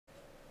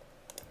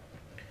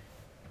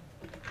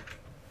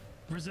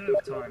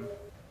Reserve time.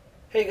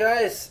 Hey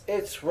guys,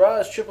 it's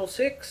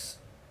Raaz666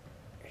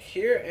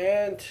 here,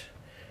 and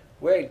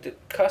we're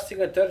casting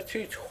a Dota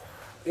 2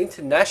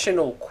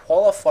 international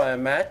qualifier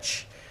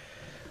match.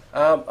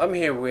 I'm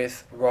here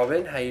with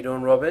Robin. How you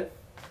doing, Robin?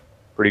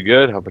 Pretty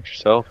good. How about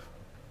yourself?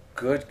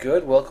 Good,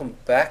 good. Welcome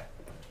back.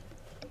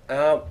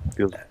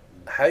 Feels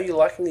How you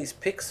liking these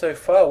picks so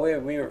far?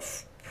 We're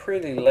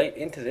pretty late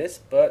into this,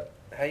 but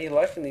how you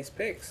liking these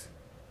picks?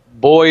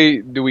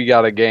 Boy, do we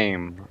got a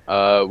game.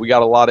 We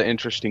got a lot of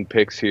interesting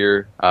picks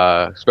here,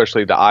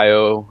 especially the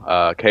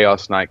IO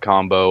Chaos Knight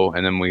combo,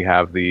 and then we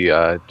have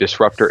the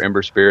Disruptor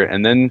Ember Spirit,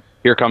 and then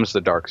here comes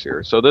the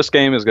Darkseer. So this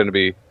game is going to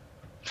be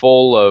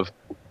full of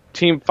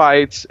team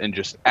fights and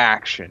just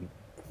action,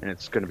 and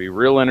it's going to be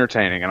real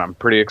entertaining, and I'm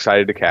pretty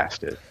excited to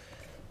cast it.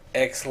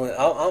 Excellent.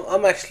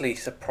 I'm actually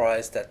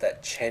surprised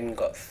that Chen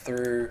got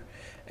through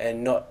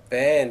and not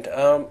banned.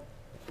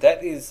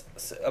 That is,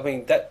 I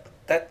mean, that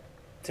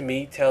to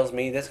me tells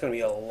me there's going to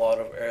be a lot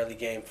of early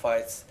game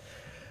fights.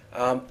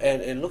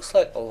 And it looks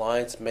like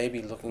Alliance may be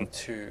looking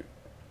to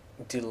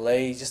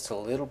delay just a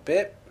little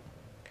bit.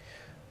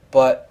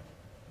 But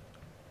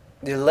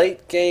the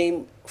late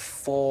game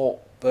for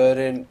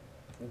Burden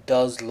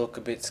does look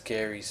a bit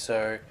scary.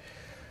 So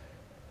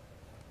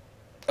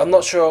I'm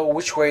not sure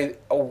which way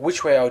I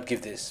would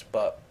give this,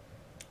 but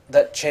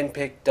that Chen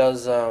pick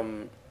does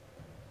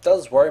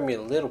worry me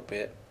a little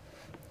bit.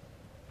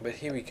 But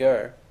here we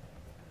go.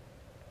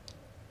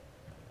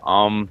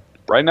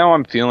 Right now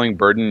I'm feeling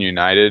Burden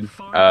United,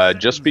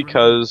 just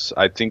because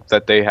I think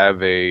that they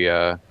have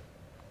a,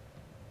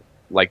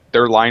 like,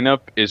 their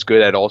lineup is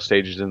good at all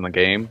stages in the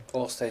game.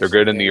 They're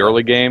good in the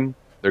early game,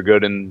 they're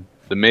good in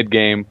the mid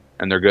game,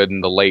 and they're good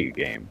in the late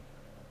game.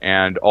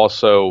 And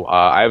also,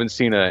 I haven't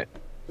seen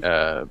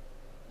a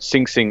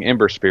Sing Sing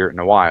Ember Spirit in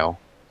a while.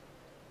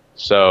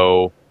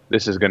 So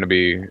this is going to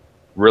be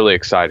really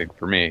exciting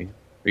for me,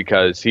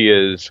 because he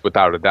is,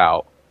 without a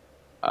doubt,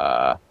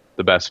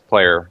 the best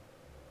player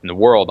in the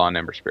world on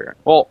Ember Spirit.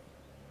 Well,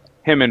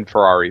 him and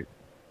Ferrari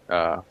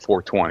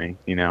 420,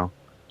 you know.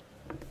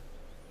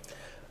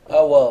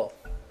 Oh, well,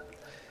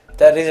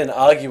 that is an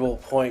arguable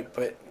point,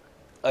 but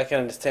I can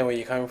understand where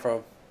you're coming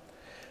from.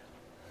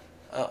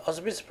 I was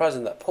a bit surprised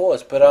in that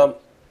pause, but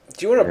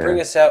do you want to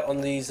bring us out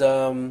on these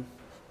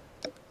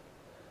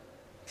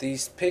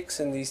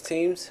picks and these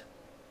teams?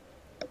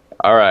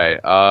 All right,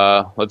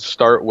 let's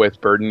start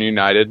with Burden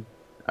United.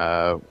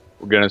 We're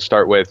going to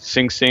start with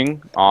Sing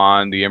Sing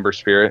on the Ember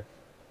Spirit,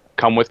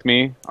 Come With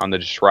Me on the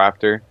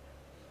Disruptor,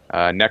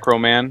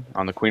 Necroman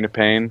on the Queen of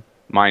Pain,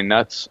 My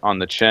Nuts on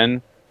the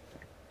Chen,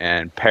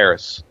 and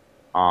Paris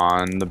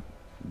on the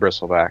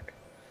Bristleback.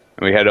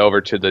 And we head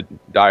over to the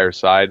Dire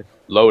side,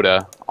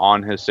 Loda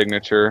on his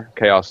signature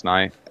Chaos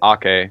Knight,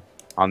 Ake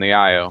on the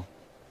IO,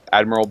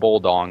 Admiral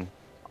Bulldong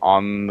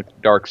on the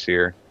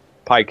Darkseer,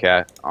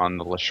 Pycat on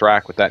the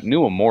Leshrac with that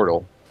new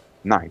Immortal,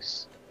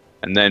 nice.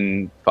 And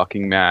then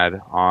fucking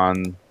Mad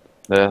on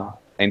the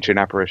Ancient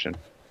Apparition.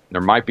 There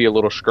might be a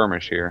little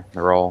skirmish here.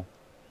 They're all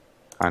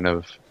kind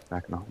of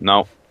backing off.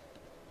 No.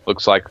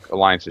 Looks like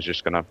Alliance is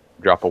just going to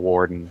drop a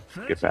ward and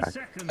get back.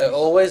 I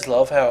always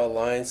love how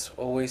Alliance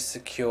always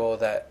secure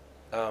that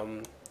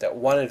that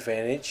one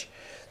advantage.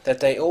 That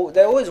they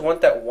always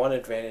want that one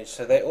advantage.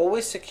 So they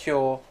always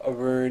secure a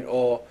rune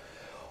or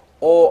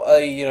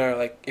a, you know,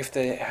 like if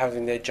they're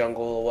having their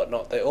jungle or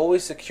whatnot, they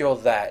always secure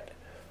that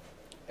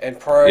and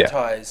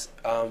prioritize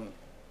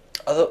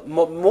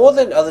more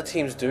than other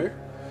teams do.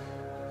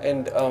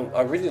 And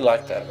I really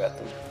like that about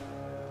them.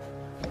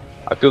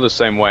 I feel the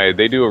same way.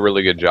 They do a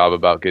really good job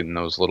about getting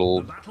those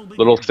little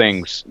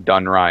things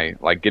done right,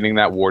 like getting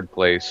that ward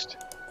placed,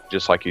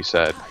 just like you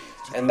said.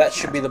 And that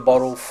should be the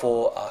bottle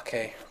for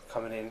RK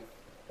coming in.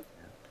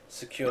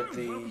 Secured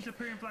the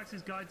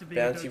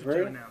bounty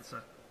rune.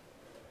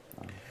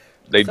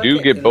 They do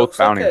get both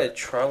bounty. It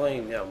looks like a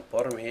trialing down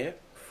bottom here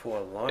for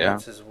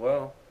Alliance as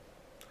well.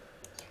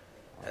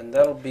 And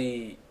that'll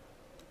be...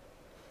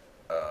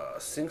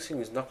 Sing Sing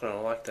is not going to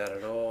like that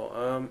at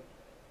all.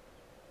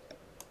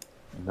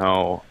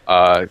 No,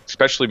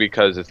 especially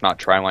because it's not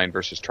tri-lane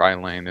versus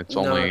tri-lane. It's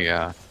only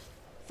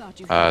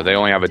they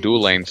only have a dual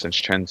lane since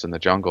Chen's in the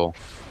jungle,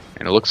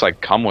 and it looks like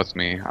Come With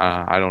Me.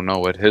 I don't know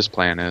what his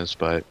plan is,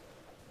 but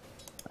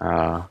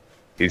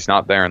he's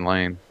not there in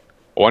lane.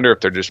 I wonder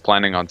if they're just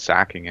planning on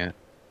sacking it,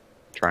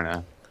 trying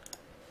to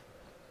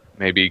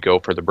maybe go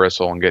for the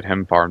Bristle and get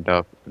him farmed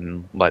up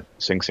and let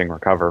Sing Sing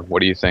recover.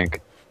 What do you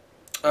think?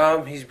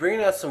 He's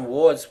bringing out some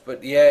wards,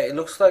 but yeah, it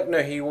looks like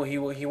he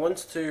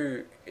wants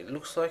to. It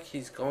looks like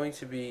he's going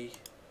to be,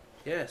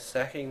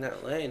 sacking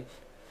that lane.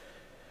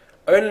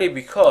 Only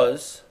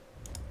because,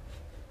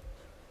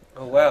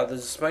 oh wow,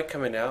 there's a smoke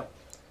coming out.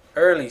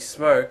 Early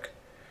smoke.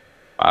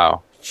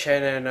 Wow.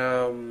 Chen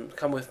and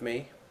Come With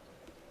Me.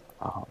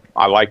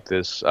 I like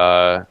this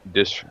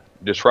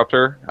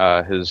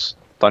Disruptor. His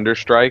Thunder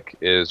Strike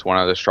is one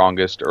of the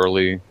strongest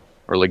early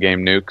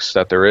game nukes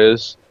that there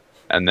is,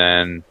 and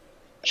then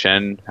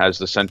Chen has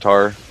the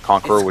Centaur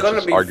Conqueror, which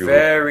is arguably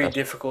very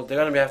difficult. They're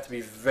going to have to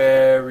be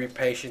very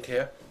patient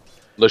here.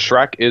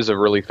 Leshrac is a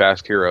really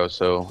fast hero,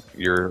 so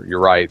you're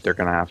right. They're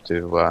gonna have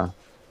to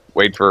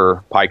wait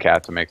for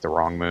Pycat to make the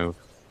wrong move.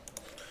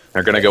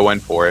 They're gonna go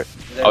in for it.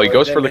 Oh, he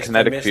goes for the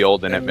kinetic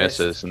field and it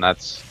misses, and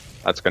that's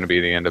gonna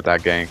be the end of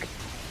that gank.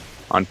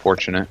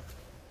 Unfortunate.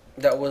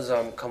 That was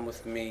Come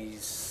With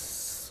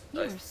Me's,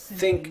 I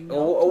think, I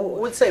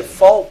would say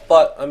fault,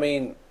 but I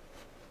mean,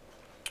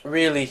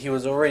 really, he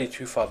was already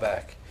too far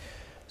back,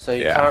 so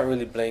you can't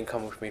really blame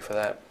Come With Me for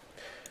that.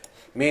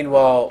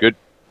 Meanwhile, good.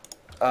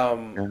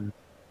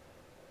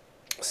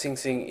 Sing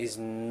Sing is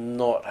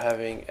not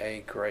having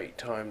a great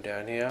time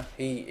down here.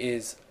 He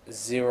is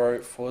 0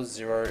 for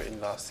 0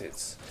 in last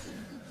hits.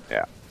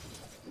 Yeah.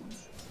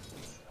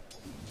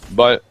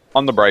 But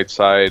on the bright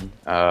side,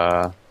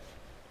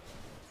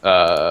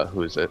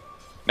 who is it?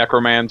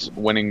 Necroman's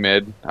winning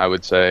mid, I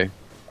would say,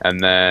 and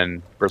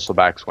then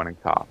Bristleback's winning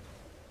top.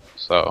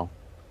 So,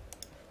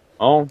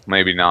 oh,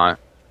 maybe not.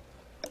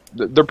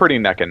 They're pretty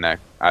neck and neck,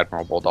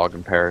 Admiral Bulldog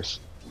and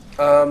Paris.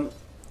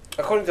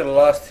 According to the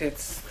last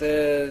hits,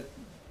 the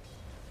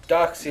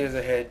Darkseer's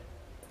ahead.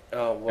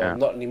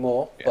 Not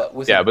anymore. But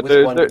with but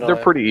they're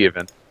pretty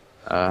even.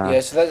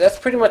 So that's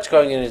pretty much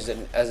going in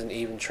as an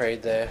even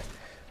trade there.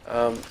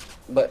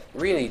 But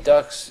really,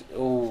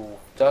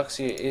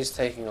 Darkseer is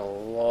taking a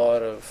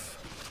lot of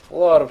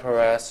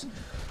harass.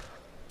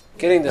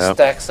 Getting the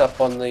stacks up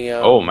on the.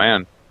 Oh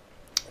man!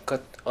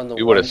 On the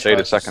he would have stayed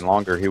a second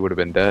longer. He would have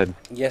been dead.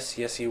 Yes,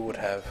 he would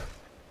have.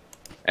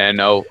 And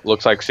no,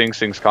 looks like Sing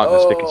Sing's caught in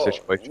a sticky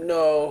situation.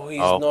 No, he's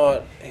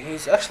not.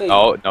 He's actually.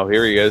 Oh no,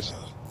 here he is.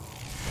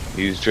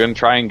 He's gonna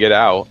try and get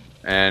out,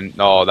 and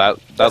no, that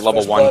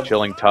level 1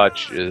 killing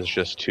touch is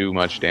just too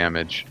much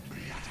damage.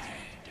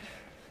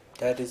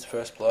 That is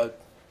first blood.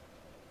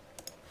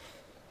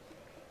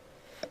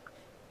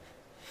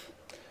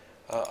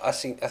 I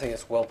think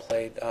it's well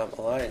played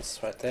alliance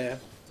right there.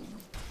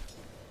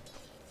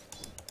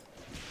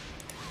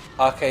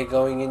 RK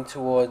going in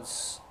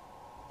towards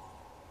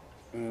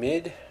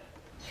mid.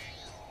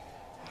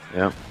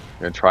 Yep,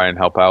 gonna try and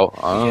help out.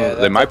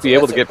 They might be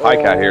able to get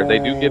Pycat here. They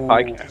do get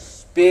Pycat.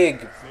 Big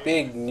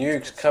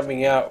nukes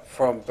coming out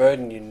from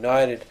Burden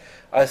United.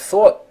 I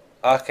thought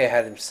RK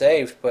had him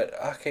saved, but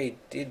RK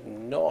did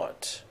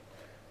not.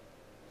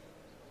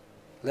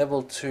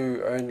 Level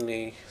 2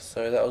 only,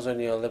 so that was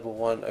only a level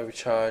 1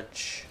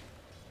 overcharge.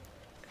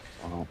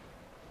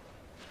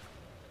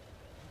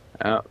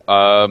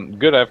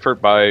 Good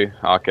effort by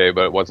RK,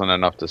 but it wasn't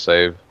enough to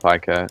save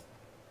Pycat.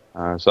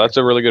 So that's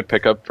a really good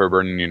pickup for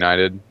Burden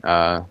United.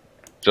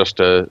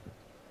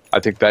 I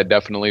think that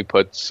definitely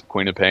puts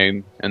Queen of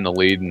Pain in the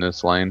lead in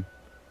this lane.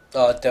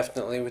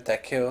 Definitely with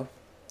that kill,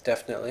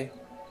 definitely.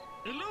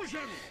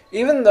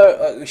 Even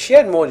though she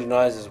had more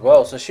denies as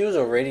well, so she was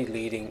already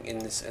leading in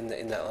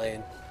that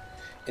lane,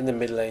 in the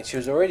mid lane. She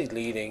was already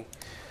leading.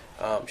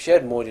 She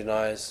had more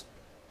denies.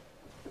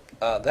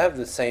 They have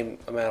the same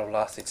amount of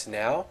last hits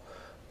now,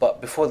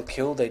 but before the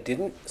kill they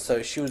didn't.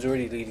 So she was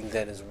already leading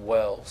then as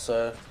well.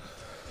 So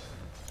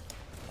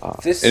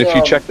this. And if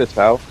you check this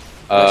out,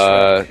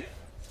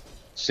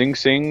 Sing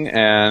Sing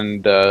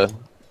and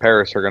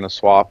Paris are gonna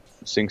swap.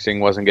 Sing Sing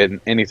wasn't getting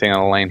anything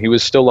on the lane. He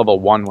was still level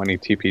 1 when he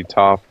TP'd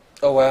top.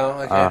 Oh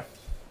wow, okay.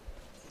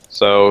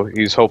 So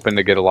he's hoping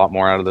to get a lot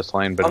more out of this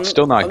lane, but it's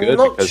still not good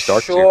because Darkseer. I'm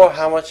not sure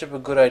how much of a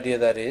good idea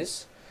that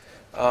is.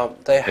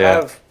 They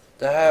have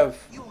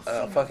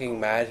fucking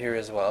Mad here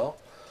as well.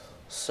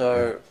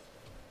 So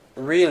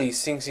really,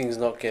 Sing Sing's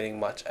not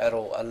getting much at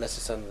all unless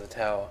it's under the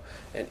tower,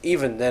 and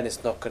even then,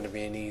 it's not going to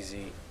be an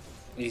easy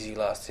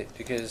last hit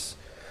because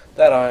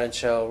that Iron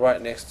Shell right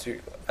next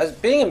to, as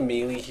being a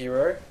melee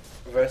hero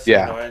versus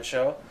an Iron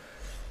Shell.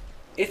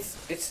 It's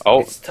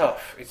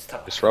tough. It's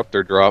tough.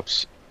 Disruptor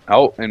drops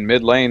out in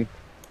mid lane.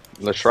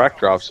 Leshrac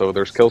drops, so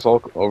there's kills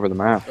all over the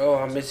map. Oh,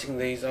 I'm missing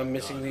these. I'm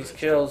missing these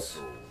kills.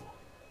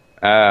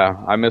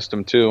 I missed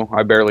them too.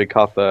 I barely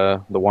caught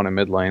the one in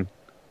mid lane.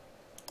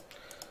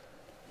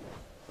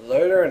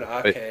 Loader and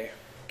RK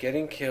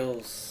getting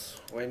kills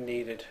when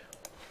needed.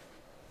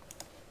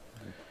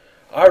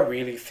 I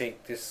really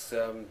think this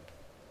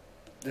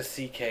the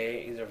CK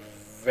is a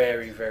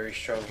very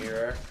strong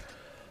hero.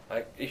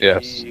 Like, if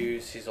you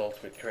use his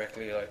ultimate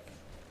correctly, like,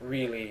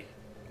 really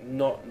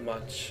not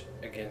much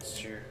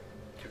against you,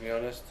 to be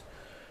honest.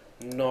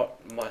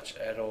 Not much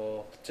at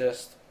all.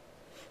 Just,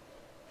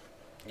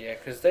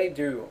 because they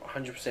do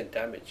 100%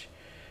 damage,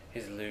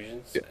 his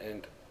illusions.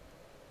 And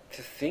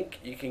to think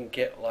you can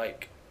get,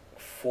 like,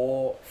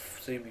 4,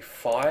 so maybe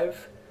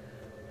 5,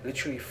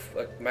 literally,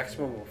 like,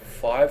 maximum of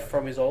 5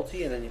 from his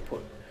ulti, and then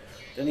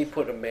you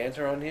put a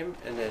Manta on him,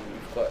 and then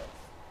you've got,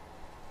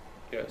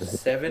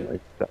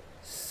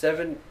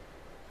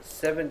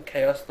 7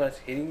 Chaos Knights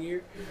hitting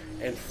you,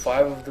 and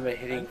 5 of them are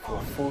hitting for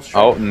full strength.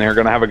 Oh, and they're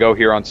gonna have a go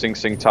here on Sing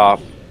Sing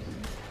top,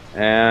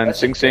 and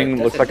Sing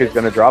Sing looks like he's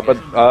gonna drop, but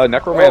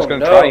Necroman's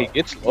gonna try. He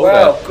gets low.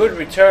 Wow, good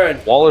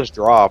return. Wall is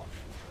dropped,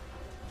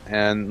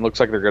 and looks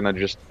like they're gonna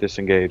just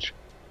disengage.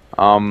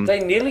 They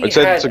nearly had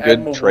it's a good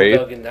Admiral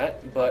trade in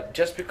that, but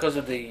just because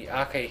of the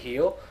RK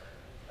heal,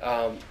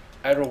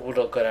 Admiral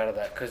Bulldog got out of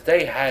that because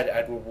they had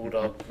Admiral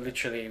Bulldog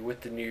literally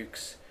with the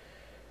nukes,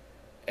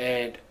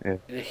 and Yeah.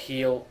 the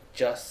heal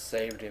just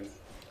saved him.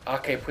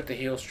 RK put the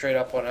heal straight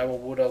up on Admiral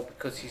Bulldog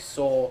because he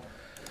saw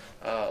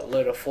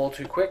Loda fall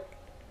too quick.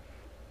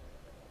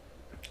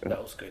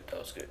 That was good. That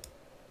was good.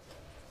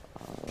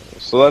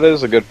 So that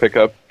is a good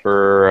pickup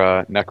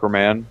for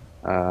Necroman.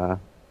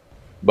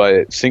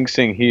 But Sing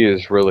Sing, he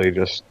is really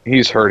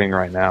he's hurting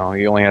right now.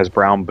 He only has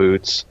brown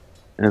boots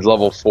and is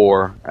level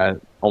 4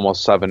 at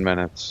almost 7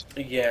 minutes.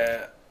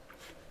 Yeah,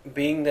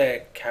 being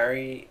their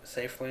carry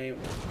safe lane,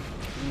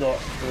 not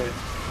good.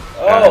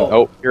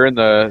 Oh, You're in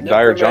the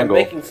dire jungle.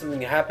 making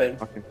something happen.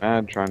 Fucking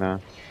mad trying to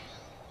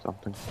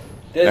something.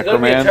 There's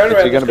going to be a Necroman, turnaround.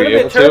 is he going to be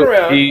able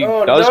to? He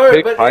does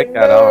pick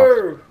Pycat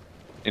off.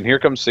 And here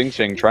comes Sing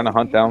Sing trying to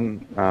hunt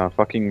down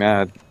fucking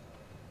Mad.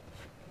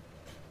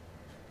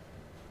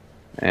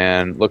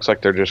 And looks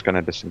like they're just going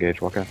to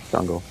disengage. Okay,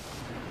 jungle.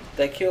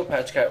 They kill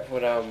Patchcat,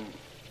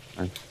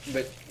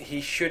 but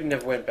he shouldn't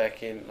have went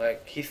back in.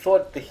 Like, he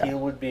thought the heal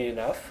would be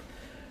enough,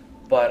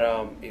 but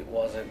it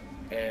wasn't.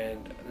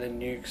 And the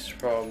nukes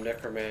from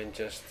Necroman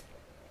just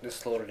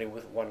slaughtered him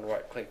with one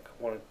right click.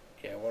 One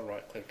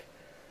right click.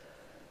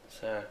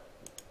 So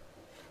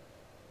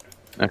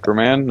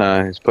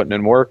Necroman, he's putting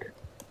in work.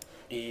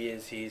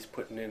 He's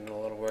putting in a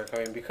lot of work.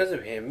 I mean, because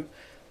of him,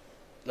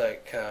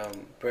 like,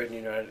 Burden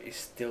United is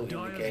still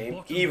in the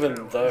game,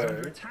 even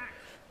though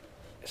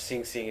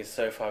Sing Sing is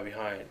so far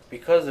behind.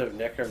 Because of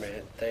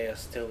Necroman, they are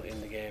still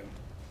in the game.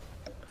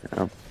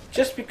 Yeah.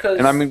 Just because,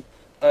 and I mean,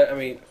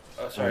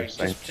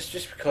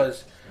 just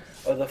because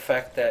of the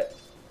fact that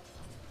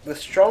the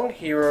strong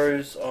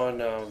heroes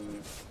on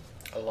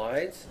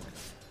Alliance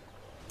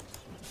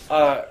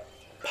are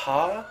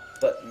par,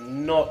 but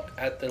not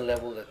at the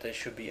level that they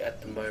should be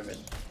at the moment.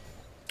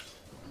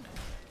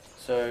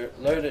 So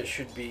Loda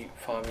should be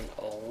farming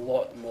a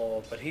lot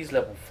more, but he's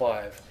level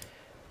 5.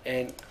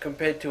 And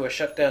compared to a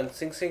shutdown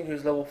Sing Sing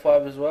who's level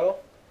 5 as well.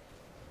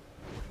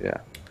 Yeah.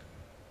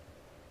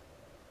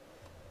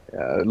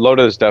 Yeah,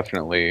 Loda is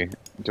definitely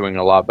doing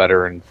a lot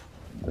better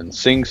than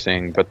Sing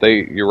Sing, but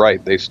you're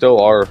right, they still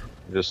are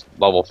just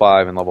level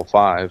 5 and level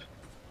 5.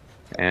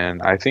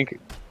 And I think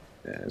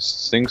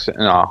Sing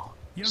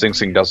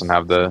Sing doesn't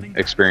have the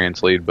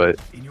experience lead, but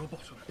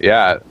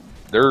yeah,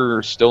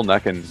 they're still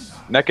neck and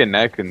neck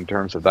in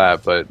terms of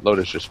that, but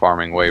Loda's just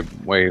farming way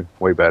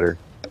better.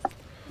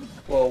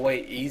 Well,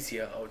 way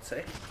easier, I would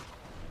say.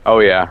 Oh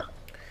yeah.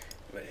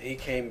 But he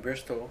came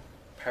Bristol,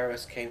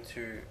 Paris came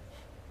to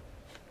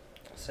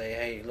say,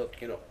 hey, look,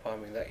 you're not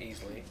farming that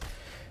easily.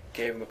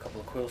 Gave him a couple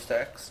of quill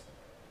stacks.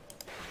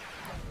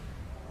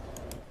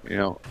 You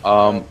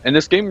know, and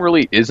this game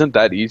really isn't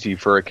that easy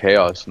for a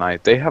Chaos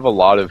Knight. They have a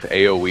lot of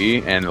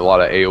AoE and a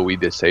lot of AoE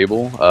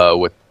disable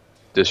with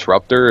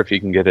Disruptor if he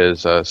can get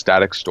his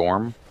Static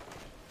Storm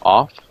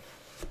off.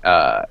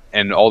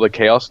 And all the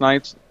Chaos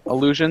Knights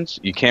illusions,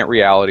 you can't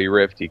Reality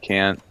Rift, you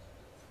can't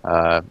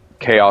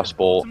Chaos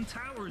Bolt.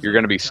 You're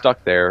going to be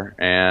stuck there.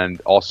 And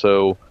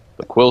also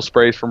the Quill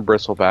Sprays from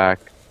Bristleback,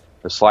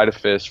 the Sleight of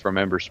Fist from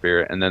Ember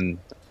Spirit, and then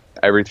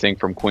everything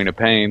from Queen of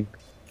Pain.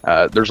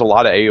 There's a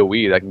lot of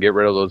AoE that can get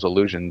rid of those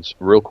illusions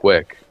real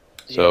quick.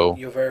 So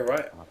yeah, you're very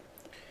right.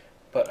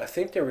 But I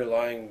think they're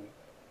relying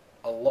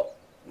a lot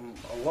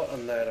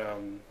on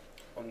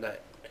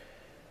that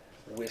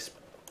Wisp.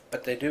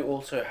 But they do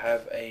also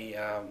have a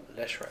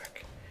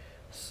Leshrac.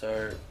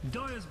 So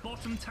Dire's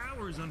bottom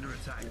tower is under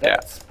attack.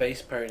 that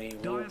Space Pony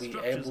will be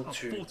able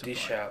to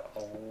dish out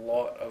a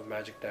lot of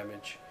magic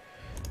damage.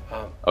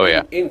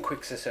 In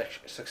quick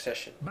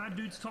succession.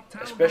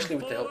 Especially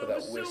with the help of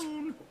that Wisp,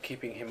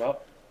 keeping him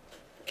up.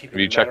 Have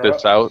you checked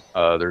this out?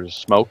 There's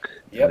smoke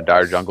in the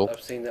dire jungle.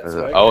 I've seen that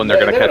smoke. Oh, and they're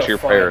going to catch your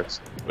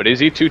Paris. But is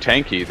he too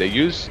tanky? They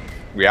use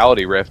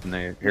Reality Rift, and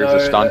here's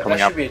a stun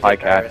coming out from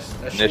Pycat.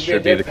 And this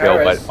should be the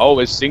kill. But, oh,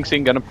 is Sing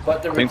Sing going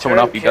to clean someone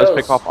up? He does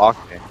pick off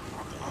Octane.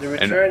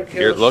 And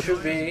here, look,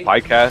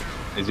 Pycat.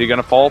 Is he going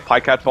to fall?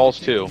 Pycat falls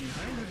too.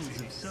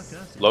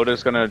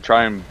 Loda's going to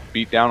try and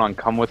beat down on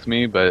Come With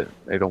Me, but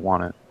they don't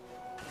want it.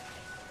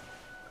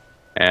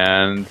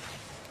 And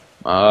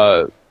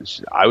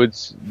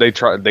they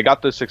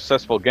got the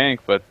successful gank,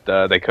 but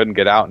they couldn't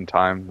get out in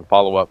time. The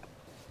follow up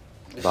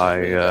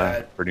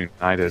by Burden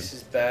United. This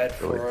is bad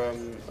for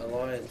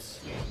Alliance.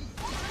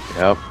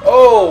 Yep.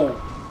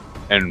 Oh!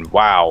 And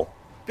wow.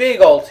 Big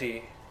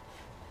ulti.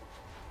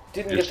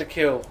 Didn't get the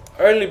kill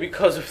only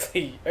because of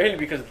the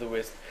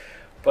Wisp.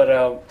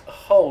 But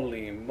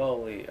holy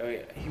moly! I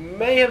mean, he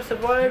may have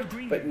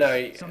survived, but no,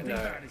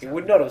 he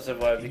would not have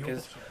survived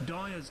because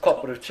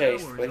Cop would have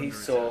chased. But he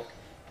saw.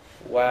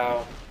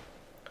 Wow.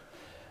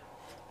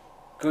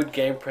 Good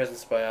game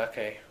presence by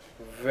RK.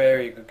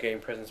 Very good game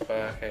presence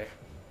by RK.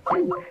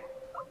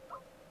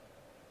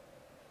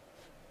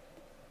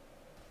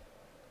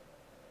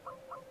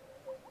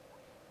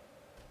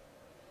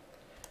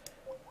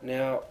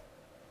 Now,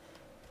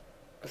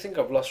 I think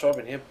I've lost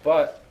Robin here,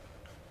 but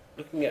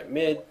looking at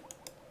mid,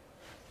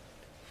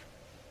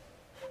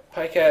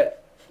 Pycat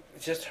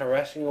is just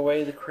harassing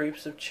away the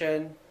creeps of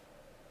Chen.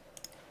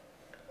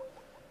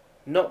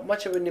 Not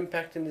much of an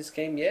impact in this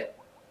game yet,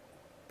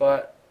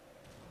 but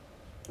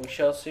we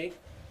shall see.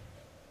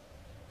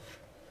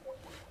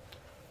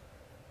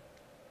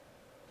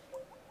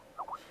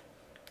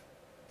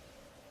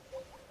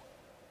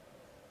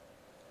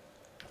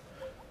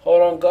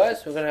 Hold on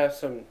guys, we're going to have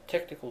some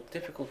technical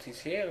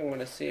difficulties here. I'm going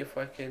to see if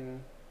I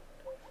can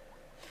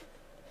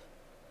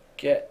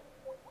get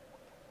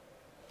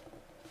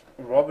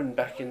Robin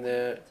back in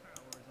the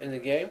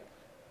game.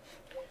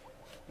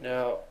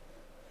 Now,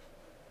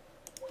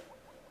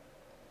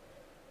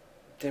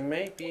 there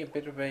may be a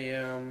bit of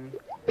a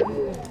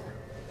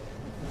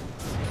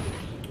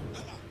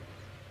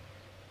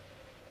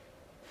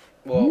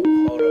well,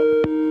 hold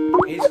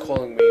on. He's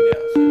calling me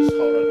now, so just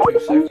hold on 2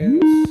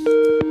 seconds.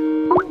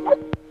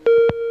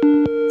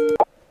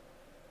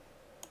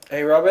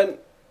 Hey Robin.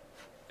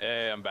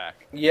 Hey, I'm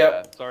back.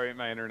 Yep. Sorry,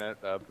 my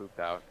internet pooped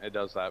out. It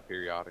does that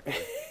periodically.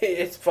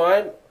 It's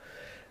fine.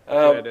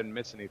 I didn't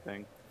miss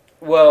anything.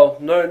 Well,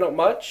 no, not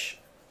much.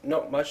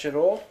 Not much at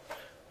all.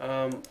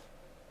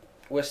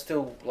 We're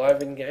still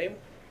live in game.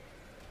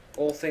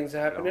 All things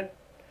are happening.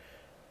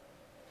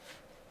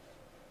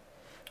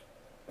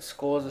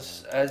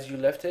 Scores as you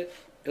left it.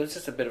 It was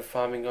just a bit of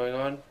farming going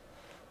on.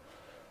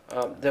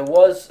 There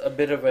was a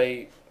bit of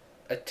a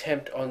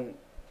attempt on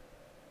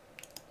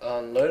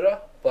loader,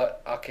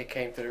 but Ake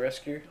came to the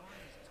rescue.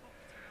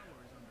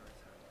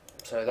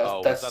 So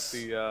that's was that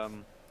the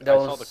that I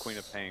was, saw the Queen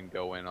of Pain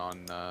go in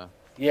on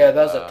yeah,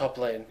 that was a top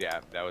lane.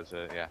 yeah, that was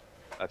a yeah.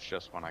 That's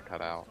just when I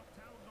cut out.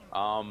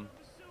 And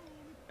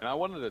I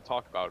wanted to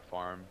talk about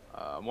farm.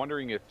 I'm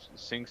wondering if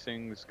Sing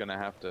Sing's gonna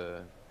have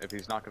to, if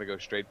he's not gonna go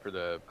straight for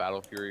the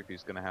Battle Fury, if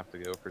he's gonna have to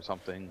go for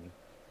something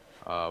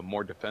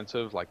more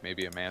defensive, like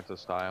maybe a Manta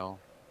style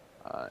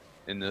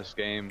in this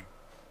game.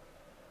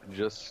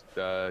 Just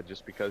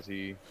because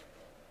he's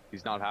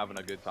not having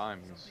a good time,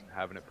 he's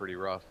having it pretty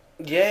rough.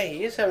 Yeah,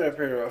 he is having it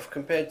pretty rough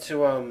compared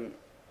to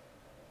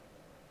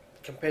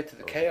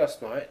the Chaos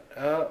Knight.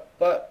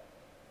 But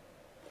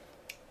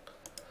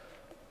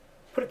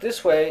put it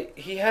this way,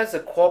 he has a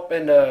Quap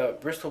and a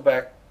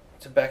Bristleback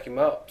to back him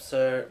up,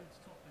 so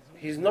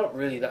he's not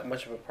really that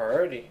much of a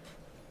priority.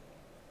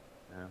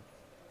 Yeah.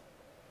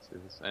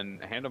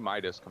 And Hand of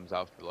Midas comes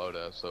out for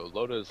Loda, so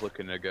Loda is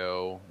looking to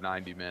go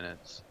 90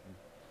 minutes.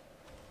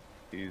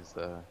 He's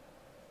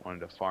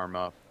wanted to farm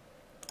up,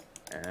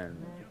 and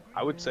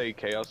I would say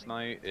Chaos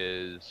Knight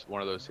is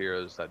one of those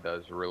heroes that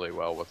does really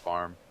well with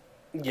farm.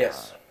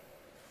 Yes.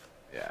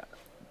 Yeah.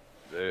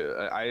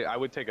 I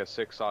would take a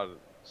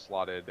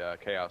 6-slotted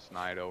Chaos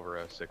Knight over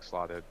a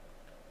 6-slotted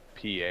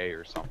PA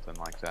or something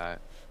like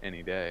that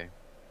any day.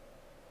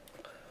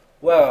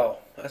 Well,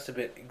 that's a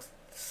bit.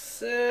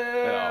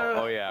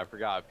 Oh yeah, I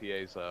forgot.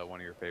 PA's one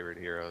of your favorite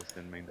heroes.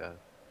 Didn't mean to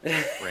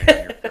rain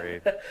on your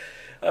parade.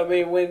 I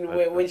mean,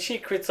 when she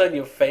crits on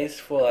your face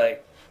for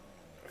like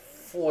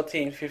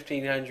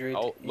 1500.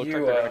 Oh, looks like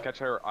they're gonna catch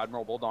her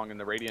Admiral Bulldog in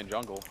the Radiant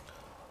Jungle.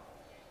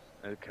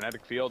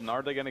 Kinetic Field, and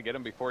are they gonna get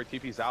him before he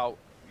TP's out?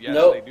 Yes,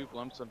 nope. They do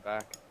glimpse him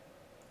back.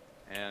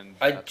 And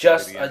I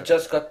just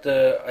got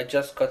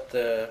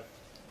the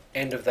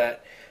end of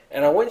that,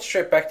 and I went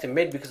straight back to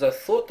mid because I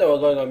thought they were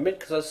going on mid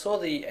because I saw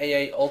the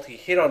AA ulti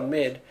hit on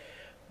mid,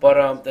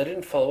 but they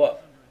didn't follow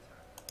up.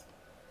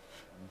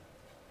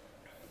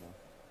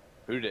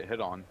 Who did it hit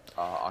on?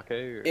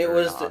 Ake? It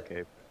was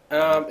Ake?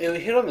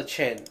 it hit on the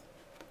Chen,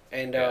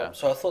 and Yeah.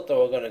 so I thought they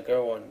were going to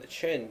go on the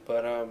Chen,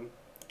 but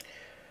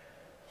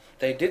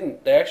they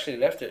didn't. They actually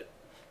left it.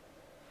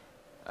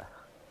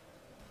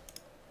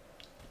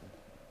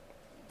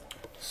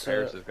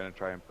 Paris is going to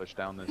try and push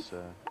down this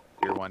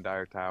tier 1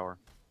 Dire Tower.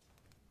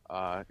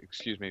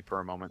 Excuse me for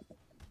a moment.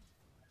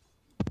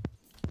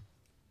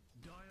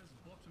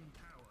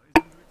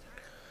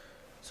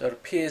 So it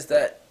appears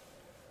that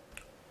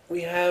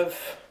we have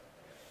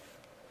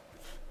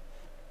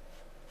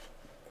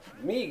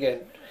me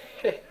again.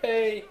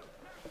 Hey.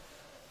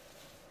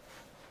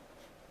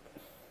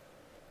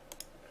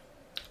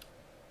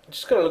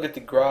 Just gonna look at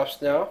the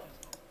graphs now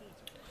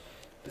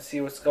to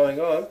see what's going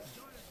on.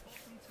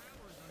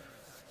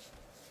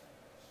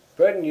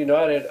 Burden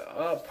United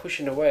are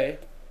pushing away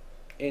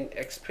in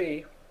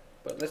XP,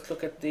 but let's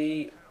look at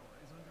the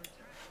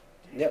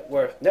net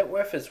worth. Net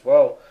worth as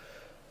well.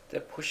 They're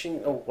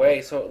pushing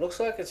away, so it looks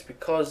like it's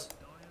because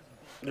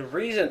the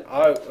reason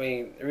I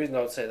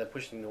would say they're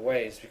pushing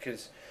away is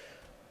because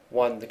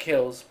one, the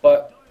kills,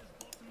 but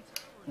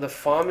the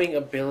farming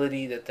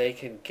ability that they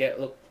can get.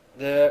 Look,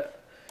 the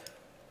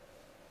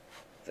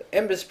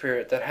Ember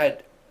Spirit that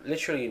had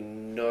literally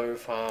no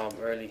farm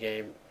early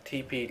game,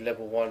 TP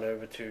level 1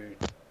 over to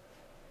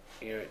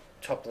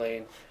top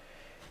lane,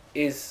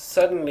 is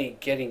suddenly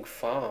getting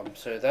farm,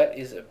 so that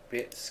is a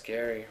bit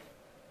scary.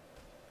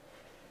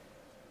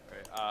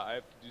 I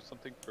have to do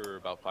something for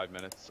about 5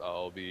 minutes.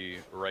 I'll be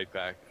right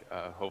back.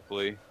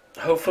 Hopefully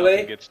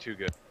nothing gets too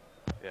good.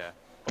 Yeah,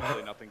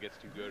 hopefully nothing gets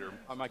too good, or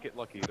I might get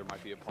lucky. There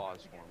might be a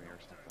pause for me or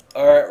something.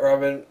 Alright,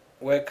 Robin,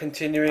 we're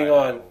continuing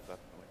on. Will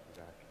definitely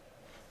be back.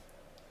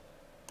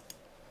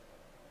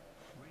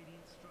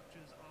 Radiant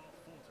structures are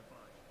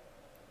fortified.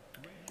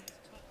 Radiant's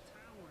top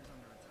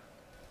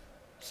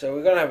So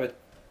we're gonna have a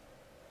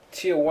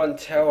tier 1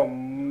 tower,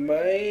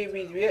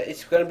 maybe. Yeah,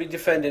 it's gonna be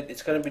defended.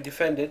 It's gonna be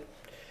defended.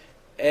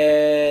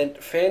 And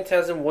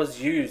Phantasm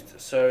was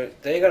used, so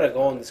they're gonna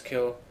go on this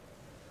kill.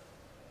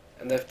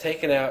 And they've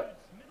taken out.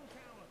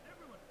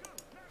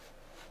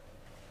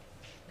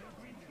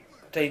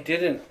 They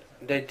didn't.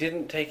 They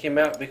didn't take him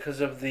out because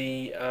of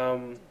the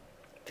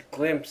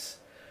glimpse.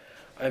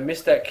 I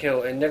missed that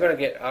kill, and they're gonna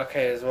get RK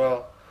as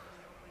well.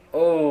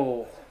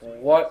 Oh,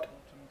 what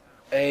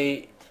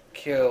a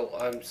kill!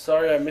 I'm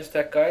sorry I missed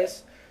that,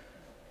 guys.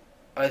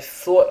 I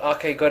thought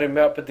RK got him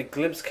out, but the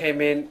glimpse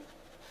came in,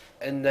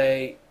 and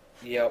they,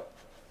 yep,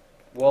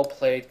 well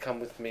played. Come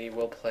with me,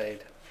 well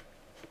played.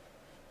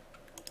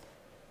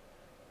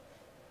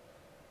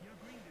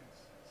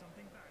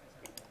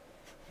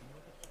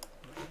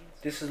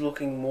 This is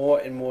looking more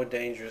and more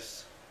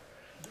dangerous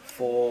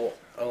for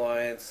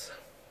Alliance.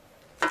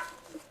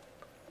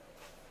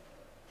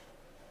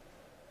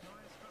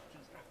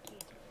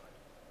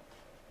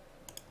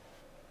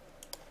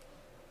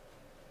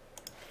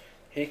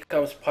 Here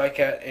comes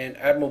Pikecat and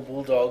Admiral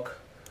Bulldog.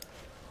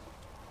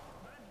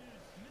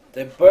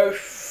 They're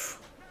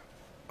both...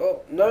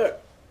 Oh, no.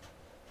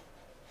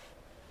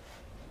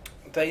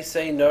 They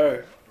say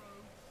no.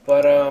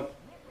 But,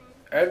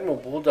 Admiral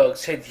Bulldog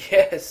said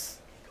yes.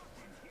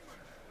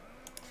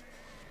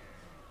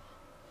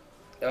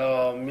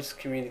 Oh,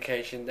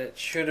 miscommunication. That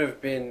should have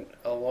been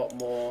a lot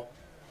more...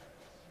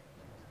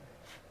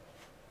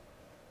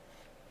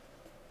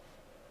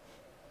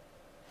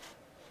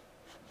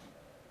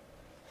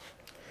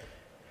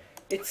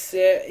 It's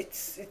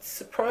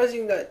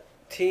surprising that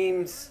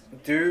teams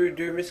do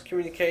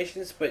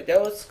miscommunications, but that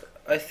was,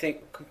 I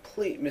think,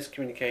 complete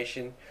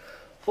miscommunication.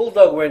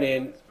 Bulldog went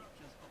in,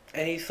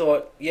 and he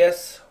thought,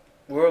 yes,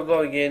 we're all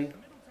going in,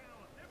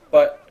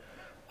 but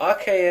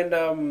RK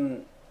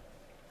and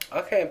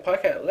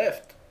Pikecat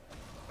left.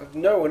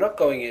 No, we're not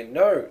going in.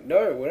 No,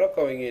 we're not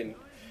going in,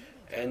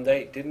 and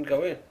they didn't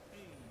go in.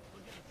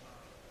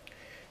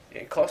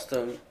 It cost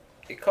them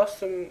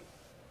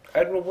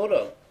Admiral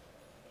Bulldog.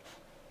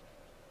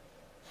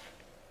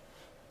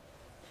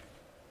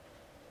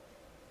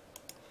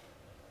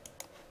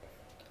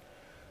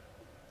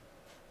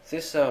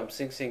 This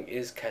Sing Sing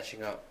is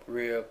catching up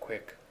real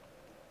quick.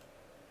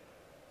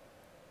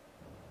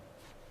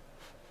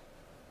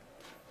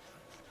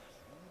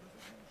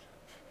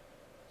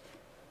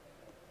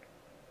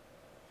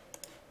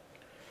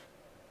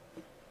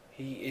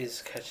 He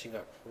is catching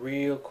up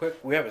real quick.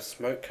 We have a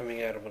smoke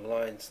coming out of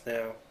Alliance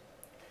now.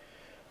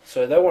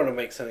 So they want to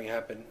make something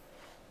happen.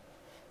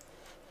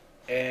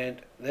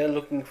 And they're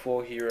looking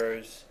for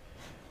heroes.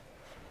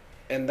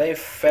 And they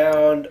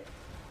found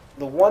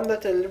the one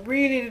that they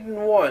really didn't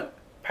want,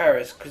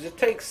 Paris, because it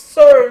takes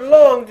so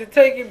long to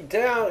take him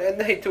down,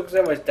 and they took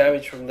so much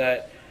damage from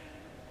that.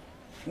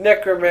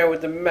 Necroman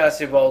with the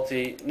massive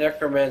ulti.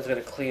 Necroman's going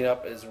to clean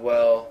up as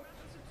well.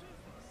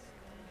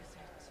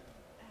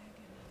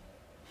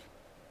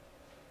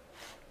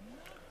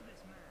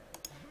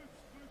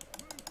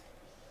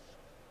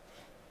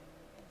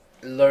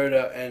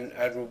 Loader and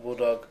Admiral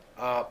Bulldog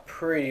are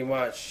pretty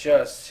much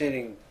just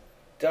sitting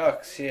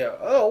ducks here.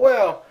 Oh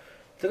wow,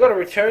 they got a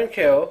return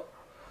kill.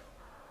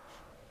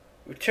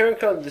 Return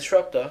kill on the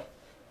Disruptor.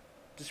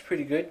 This is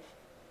pretty good.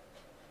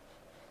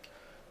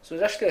 So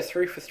it's actually a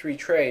 3-for-3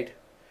 trade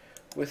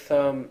with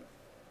well,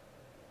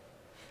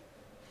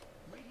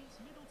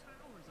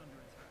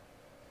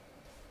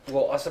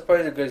 I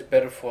suppose it goes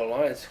better for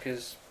Alliance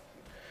because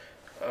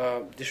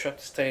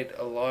Disruptor stayed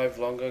alive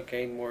longer,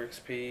 gained more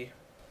XP.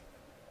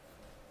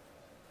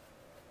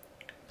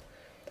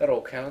 That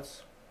all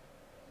counts.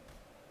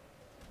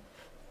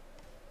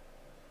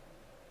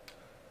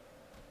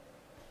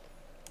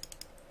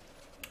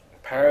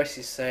 Paris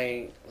is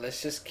saying,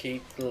 let's just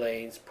keep the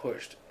lanes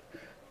pushed.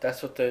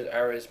 That's what those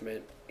arrows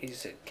meant. He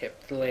said, keep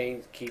the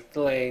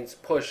lanes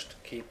pushed,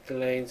 keep the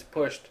lanes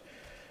pushed.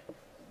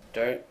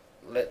 Don't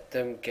let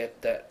them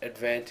get that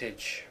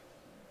advantage.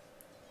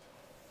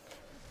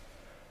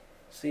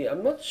 See,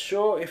 I'm not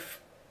sure if,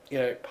 you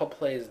know, pub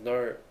players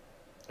know.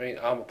 I mean,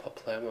 I'm a pub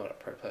player, I'm not a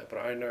pro player, but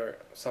I know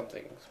some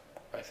things,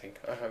 I think,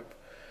 I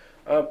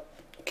hope.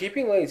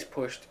 Keeping lanes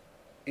pushed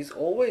is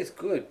always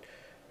good.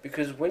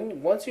 Because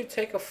once you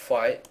take a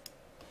fight,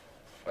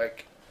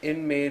 like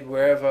in mid,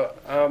 wherever,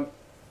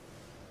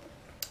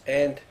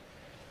 and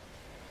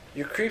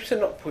your creeps are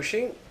not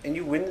pushing, and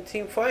you win the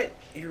team fight,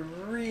 you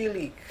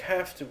really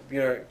have to, you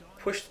know,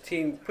 push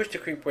the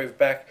creep wave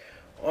back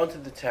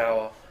onto the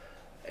tower,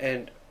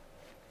 and,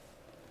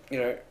 you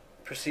know,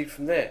 proceed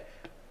from there.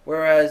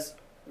 Whereas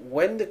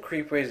when the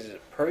creep wave is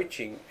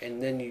approaching,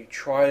 and then you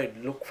try to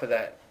look for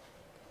that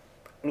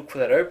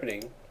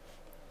opening.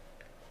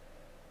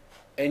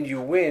 And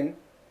you win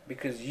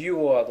because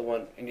you are the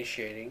one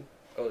initiating,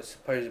 or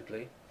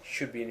supposedly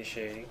should be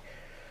initiating,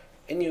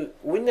 and you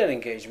win that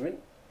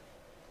engagement,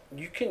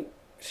 you can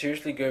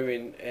seriously go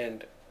in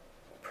and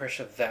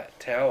pressure that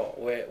tower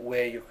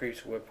where your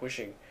creeps were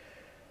pushing.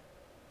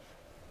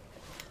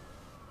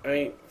 I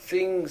mean,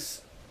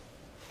 these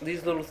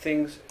little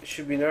things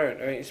should be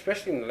known. I mean,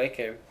 especially in the late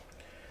game.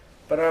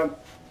 But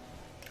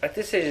at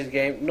this stage of the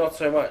game, not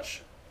so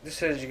much. This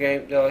stage of the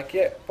game, they're like,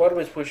 yeah, bottom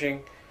is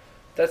pushing.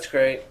 That's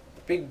great.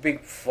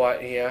 Big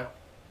fight here.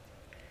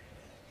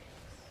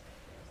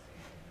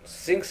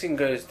 Sing Sing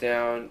goes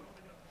down.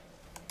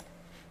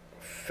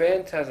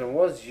 Phantasm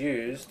was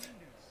used,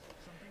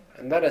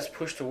 and that has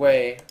pushed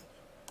away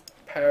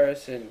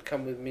Paris and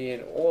Come With Me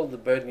and all the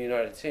Burden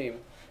United team.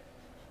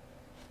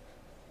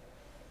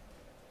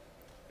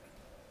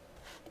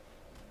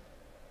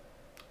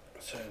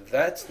 So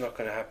that's not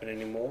going to happen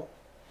anymore.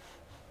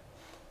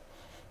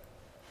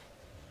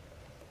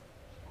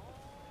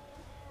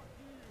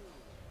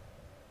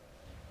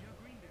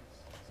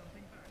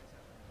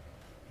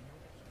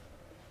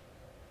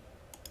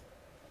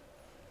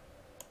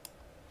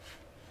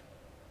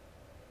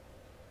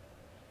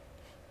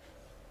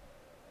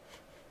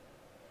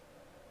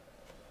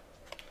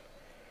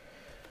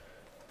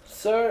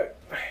 So,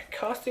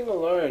 casting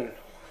alone,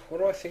 what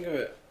do I think of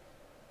it?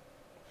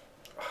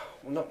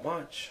 Well, not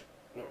much.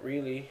 Not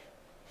really.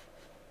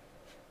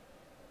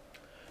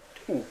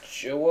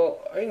 Well,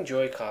 I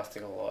enjoy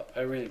casting a lot.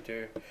 I really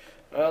do.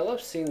 I love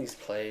seeing these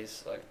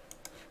plays, like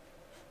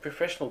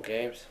professional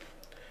games.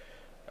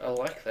 I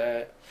like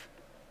that.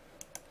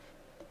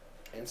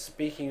 And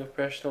speaking of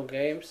professional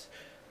games,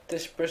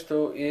 this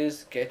Bristol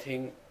is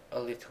getting a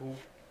little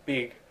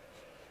big.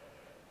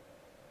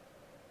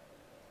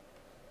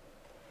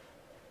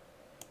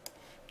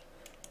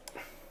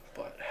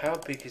 But how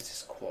big is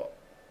this quad?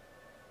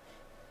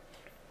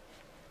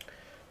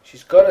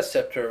 She's got a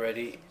scepter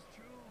already.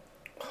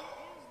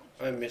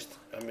 I missed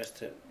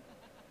it.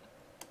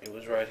 It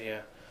was right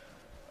here.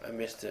 I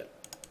missed it.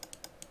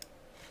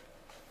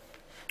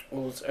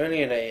 Well, it's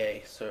only an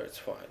AA, so it's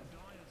fine.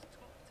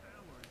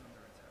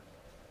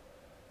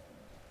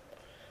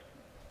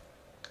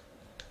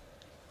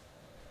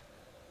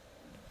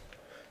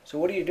 So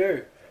what do you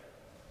do?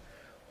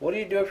 What do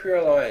you do if you're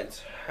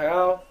Alliance?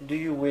 How do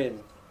you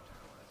win?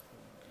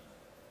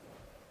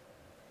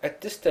 At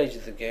this stage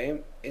of the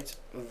game, it's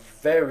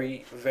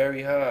very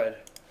hard.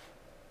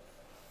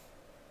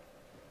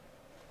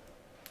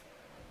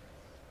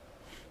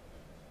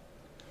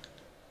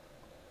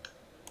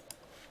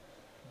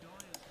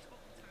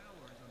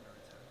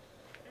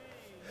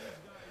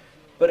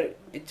 But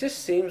it just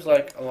seems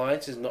like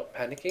Alliance is not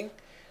panicking.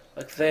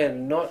 Like, they're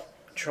not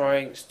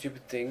trying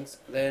stupid things.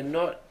 They're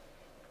not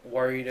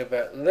worried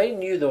about... They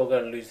knew they were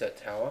going to lose that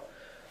tower.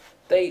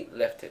 They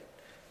left it.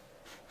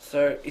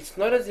 So it's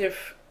not as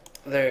if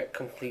they're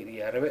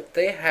completely out of it.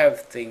 They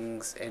have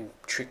things and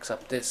tricks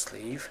up their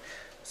sleeve.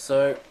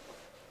 So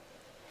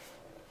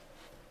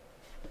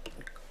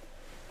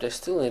they're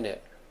still in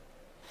it.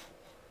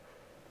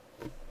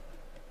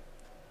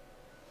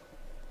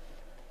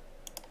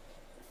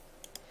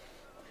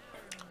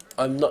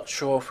 I'm not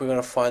sure if we're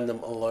going to find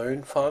them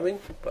alone farming,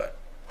 but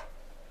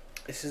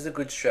this is a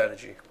good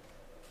strategy.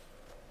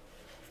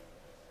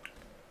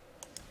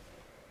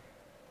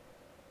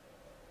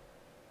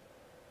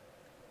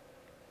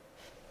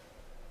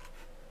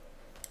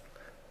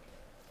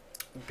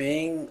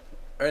 Being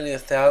only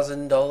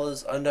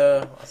 $1,000 under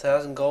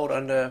 1,000 gold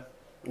under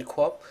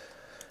Niquab,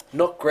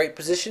 not great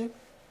position,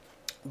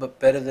 but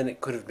better than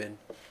it could have been.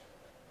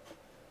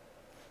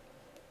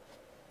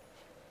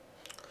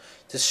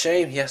 It's a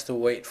shame he has to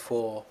wait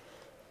for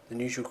the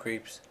neutral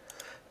creeps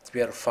to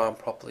be able to farm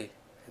properly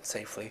and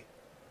safely.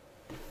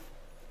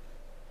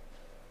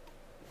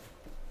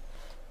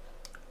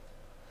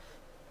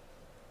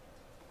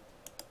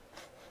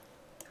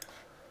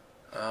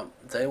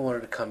 They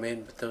wanted to come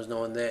in, but there was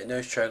no one there,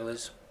 no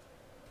stragglers.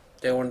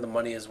 They wanted the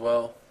money as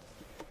well.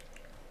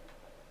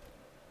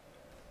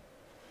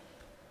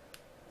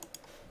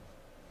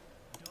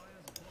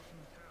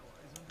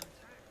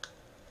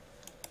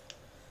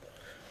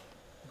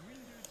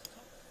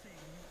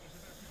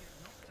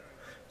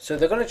 So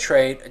they're going to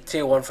trade a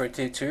tier 1 for a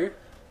tier 2.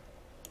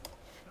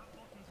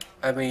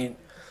 I mean,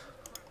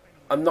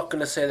 I'm not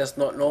going to say that's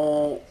not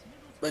normal,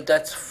 but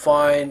that's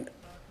fine.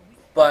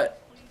 But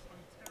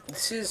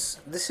this is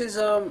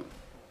a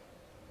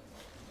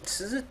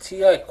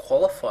TI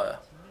qualifier.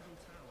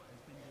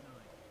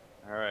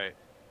 Alright,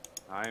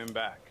 I am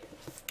back.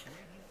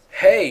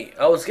 Hey,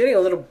 I was getting a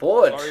little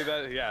bored.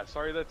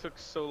 Sorry that took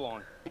so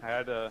long. I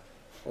had to...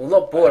 Well,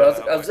 not bored.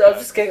 I was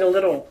just getting a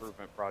little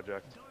improvement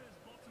project.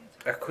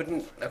 I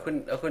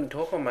couldn't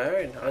talk on my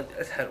own. I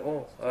just had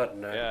I don't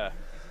know. Yeah,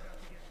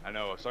 I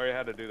know. Sorry I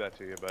had to do that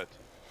to you, but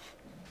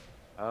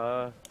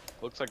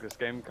looks like this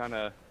game kind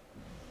of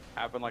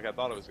happened like I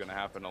thought it was gonna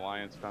happen.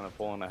 Alliance kind of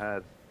pulling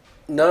ahead.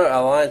 No,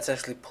 Alliance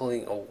actually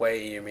pulling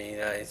away. You mean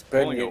it's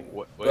burning?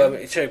 Well,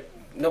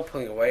 not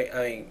pulling away.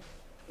 I mean,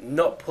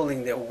 not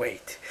pulling their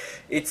weight.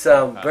 It's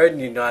Burden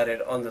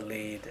United on the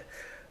lead.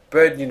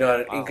 Burden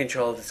United in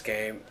control of this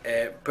game.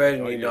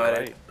 Burden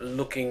United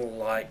looking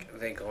like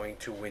they're going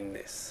to win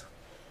this.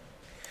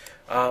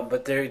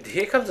 But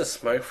here comes the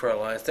smoke for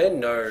Alliance. They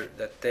know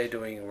that they're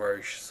doing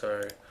Roche,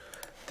 so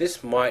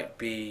this might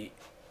be.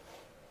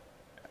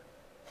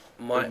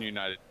 Burden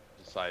United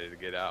decided to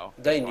get out.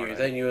 They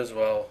knew as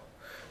well.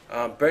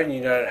 Burden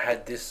United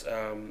had this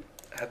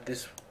have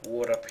this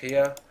ward up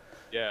here.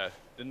 Yeah.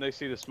 Didn't they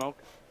see the smoke?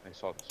 They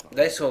saw the smoke.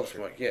 They saw the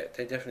smoke. Yeah,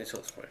 they definitely saw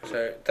the smoke.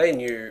 So they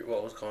knew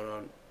what was going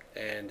on,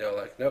 and they were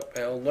like, "Nope,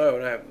 hell no,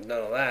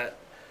 none of that,"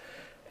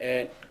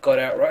 and got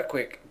out right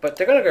quick. But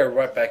they're gonna go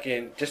right back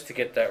in just to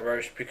get that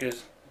roast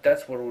because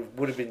that's what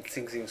would have been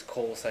Sing Sing's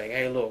call, saying,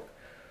 "Hey, look,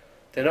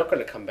 they're not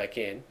gonna come back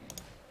in.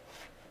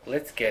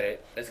 Let's get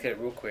it. Let's get it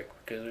real quick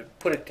because we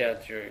put it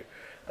down to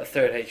a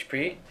third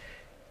HP.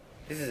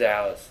 This is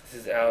ours.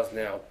 This is ours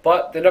now.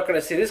 But they're not going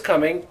to see this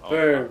coming. Oh,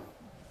 Boom.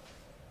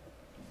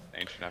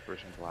 Ancient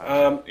apparition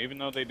collapse. Even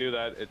though they do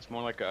that, it's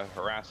more like a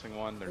harassing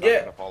one. They're not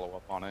going to follow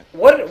up on it.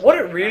 What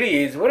it really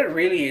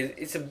is,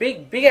 it's a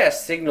big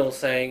ass signal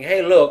saying,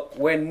 "Hey, look,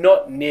 we're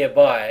not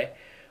nearby.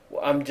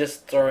 I'm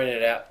just throwing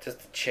it out just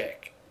to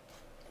check."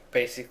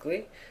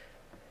 Basically,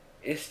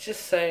 it's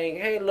just saying,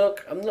 "Hey,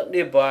 look, I'm not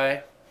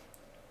nearby.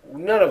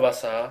 None of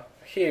us are.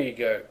 Here you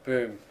go.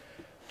 Boom."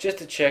 Just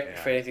to check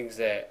if anything's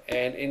there.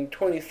 And in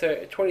 20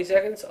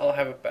 seconds, I'll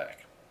have it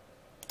back.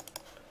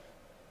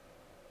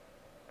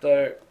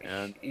 So,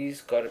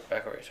 he's got it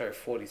back already. Sorry,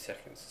 40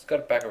 seconds. He's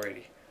got it back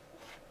already.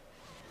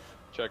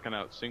 Checking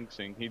out Sing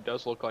Sing. He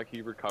does look like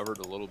he recovered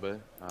a little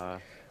bit. A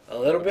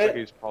little bit? Like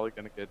he's probably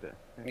going to get it.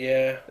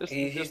 Yeah.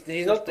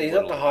 He's not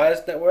the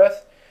highest net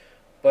worth,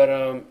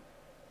 but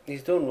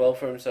he's doing well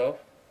for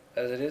himself,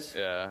 as it is.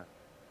 Yeah.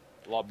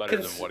 A lot better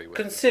than what he was.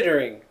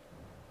 Considering,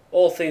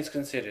 all things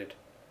considered.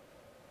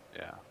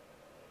 Yeah.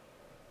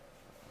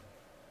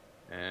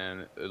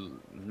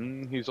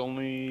 And he's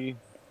only,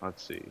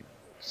 let's see,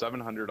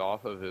 700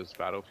 off of his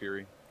Battle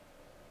Fury.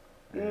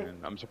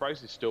 And I'm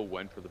surprised he still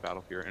went for the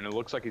Battle Fury. And it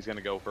looks like he's going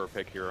to go for a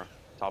pick here,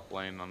 top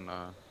lane on,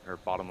 or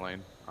bottom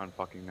lane on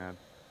fucking Ned.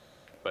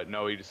 But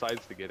no, he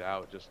decides to get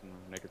out just in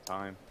the nick of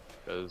time.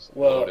 Because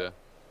Loda...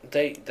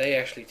 They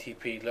actually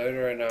TP'd.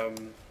 Loda and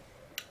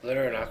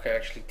Ake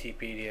actually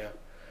TP'd here.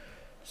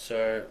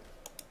 So,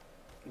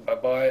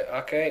 bye-bye,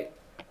 Ake.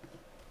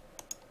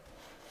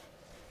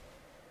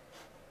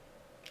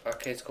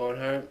 Ake's gone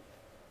home.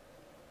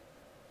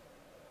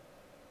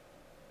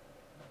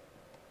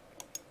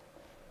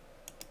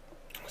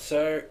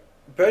 So,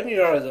 Burden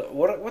United,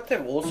 what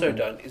they've also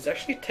done is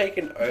actually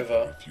taken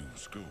over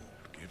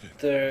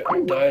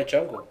the Dire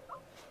jungle.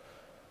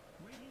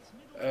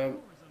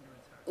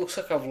 Looks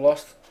like I've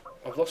lost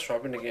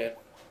Robin again.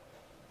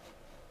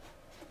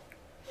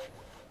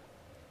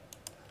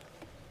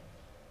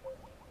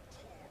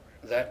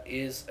 That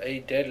is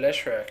a dead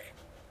Leshrac.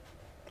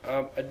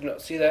 I did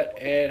not see that,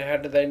 and how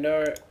did they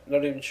know?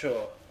 Not even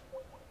sure.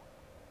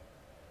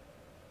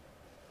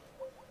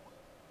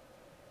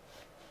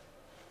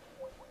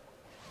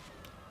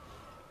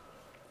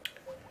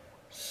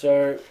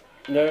 So,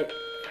 no.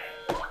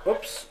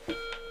 Oops.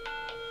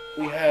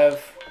 We have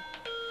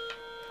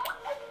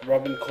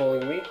Robin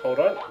calling me. Hold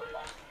on.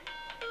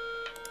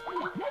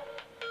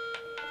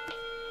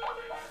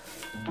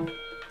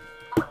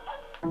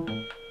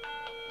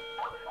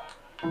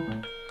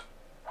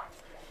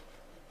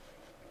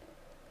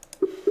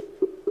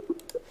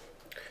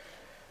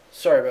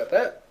 Sorry about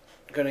that.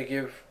 I'm gonna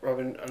give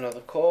Robin another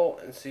call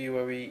and see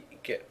where we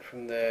get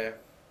from there.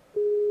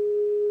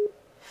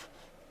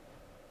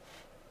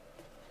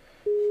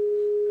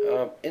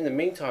 In the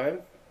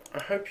meantime,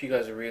 I hope you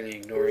guys are really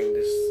ignoring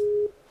this.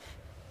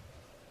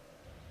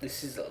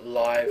 This is a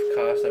live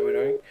cast that we're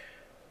doing.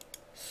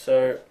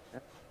 So,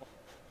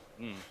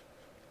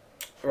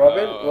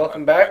 Robin,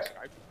 welcome back.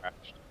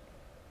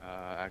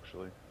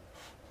 Actually.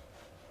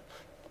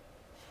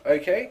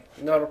 Okay,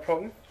 not a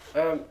problem.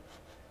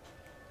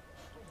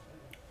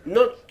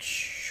 Not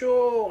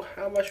sure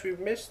how much we've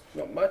missed.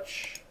 Not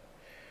much.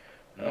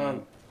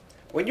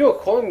 When you were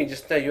calling me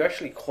just now, you were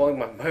actually calling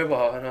my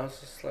mobile, and I was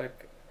just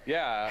like,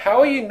 yeah. How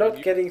are you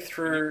not getting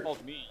through? You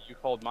called me. You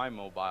called my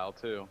mobile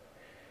too.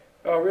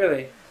 Oh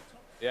really?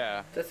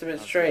 Yeah. That's a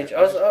bit strange.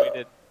 I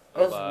was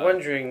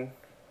wondering.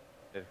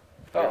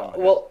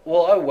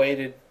 Well, I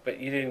waited, but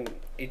you didn't.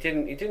 It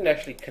didn't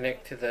actually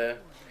connect to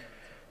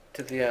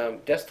the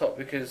desktop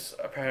because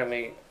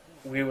apparently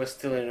we were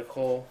still in a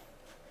call.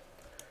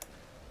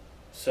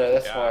 So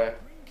that's why.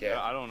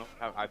 Yeah. I don't know.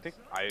 I think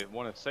I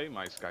want to say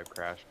my Skype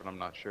crashed, but I'm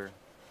not sure.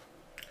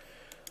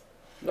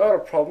 Not a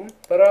problem,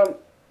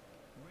 but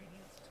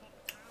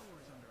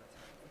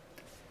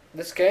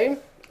this game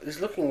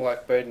is looking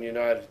like Burden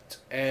United,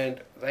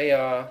 and they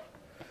are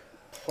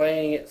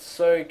playing it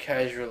so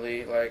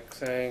casually, like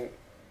saying,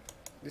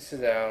 "This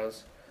is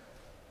ours."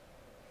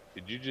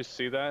 Did you just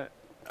see that?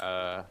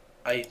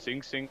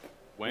 Sing Sing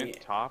went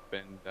top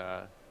and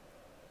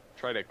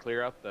tried to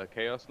clear out the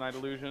Chaos Knight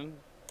illusion.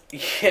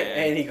 Yeah,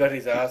 and he got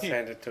his ass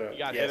handed to him. He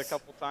got hit a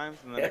couple times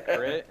and then a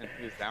crit, and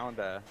he was down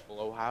to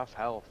below half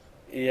health.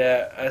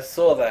 Yeah, I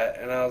saw that,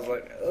 and I was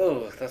like,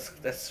 "Oh,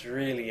 that's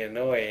really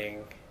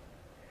annoying."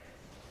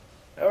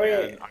 I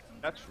mean,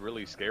 that's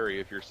really scary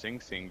if you're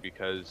Sing Sing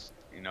because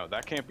you know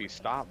that can't be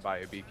stopped by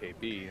a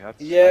BKB.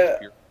 That's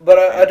but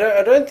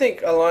I don't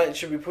think Alliance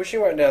should be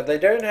pushing right now. They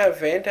don't have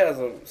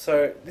Phantasm,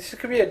 so this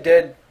could be a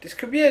dead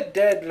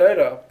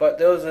loader. But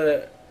there was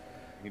a.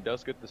 He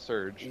does get the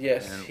surge.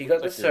 Yes, he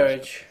got the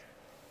surge.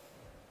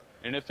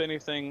 And if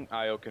anything,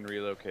 IO can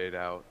relocate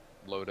out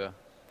Loda.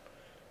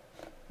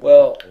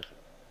 Well, Shit hits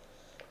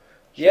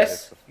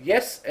yes, the-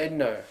 yes, and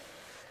no.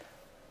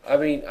 I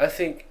mean, I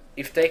think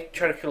if they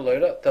try to kill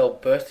Loda, they'll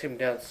burst him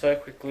down so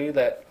quickly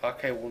that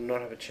RK will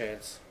not have a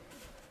chance.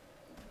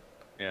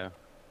 Yeah.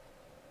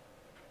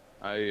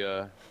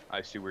 I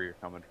see where you're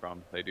coming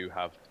from. They do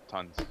have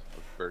tons of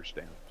burst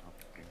damage on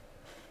the team.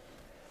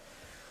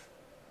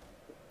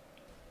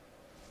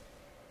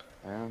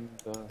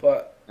 And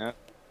But yeah,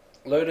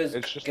 Loda's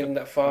it's just getting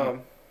that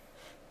farm,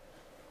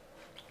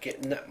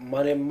 getting that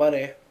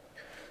money.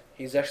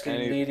 He's actually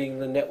And he- leading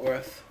the net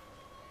worth.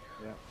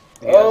 yeah.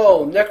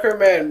 Oh,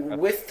 Necroman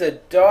with the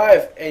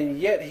dive, and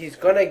yet he's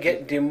gonna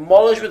get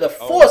demolished with a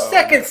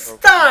 4-second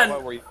stun!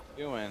 What were you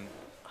doing?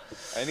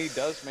 And he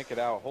does make it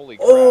out. Holy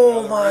crap! Oh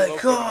Another my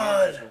relocating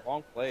God. into the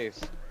wrong place.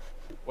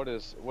 What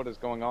is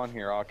going on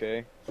here,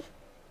 Ake?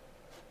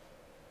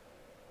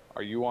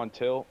 Are you on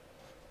tilt?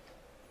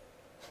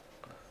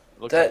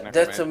 Looks like That's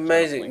Necroman's gonna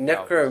amazing. blink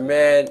out.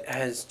 Necroman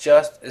has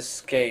just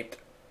escaped.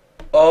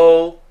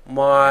 Oh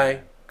my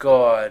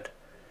God.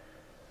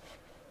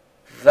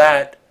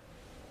 That,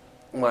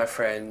 my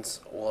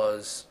friends,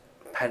 was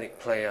panic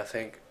play, I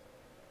think.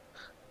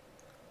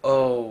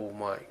 Oh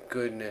my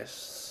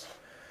goodness.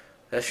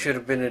 That should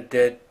have been a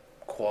dead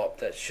quap.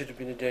 That should have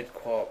been a dead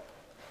quap.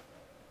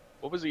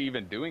 What was he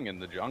even doing in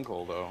the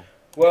jungle, though?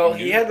 Well,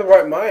 He he knew. had the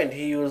right mind.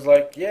 He was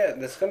like, yeah,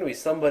 there's going to be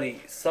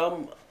somebody,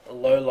 some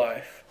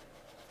lowlife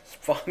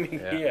farming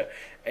Yeah. here.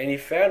 And he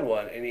found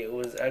one, and it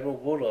was Admiral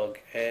Bulldog.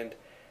 And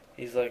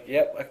he's like,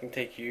 yep, I can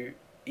take you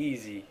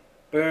easy.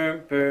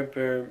 Boom, boom,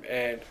 boom.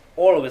 And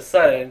all of a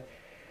sudden,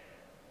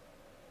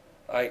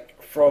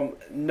 like, from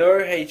no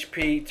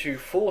HP to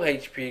full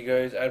HP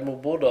goes Admiral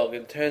Bulldog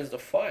and turns the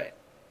fight.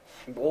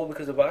 All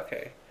because of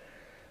Ake,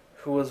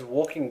 who was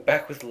walking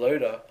back with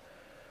Loda.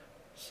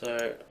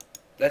 So,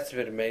 that's a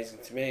bit amazing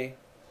to me.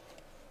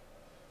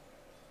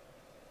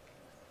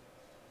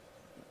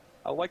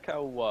 I like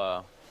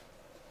how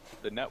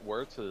the net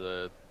worths of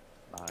the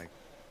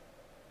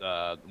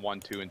 1,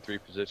 2, and 3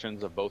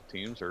 positions of both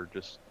teams are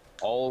just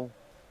all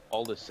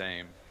the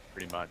same,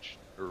 pretty much.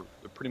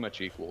 They're pretty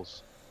much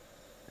equals,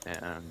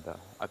 and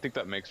I think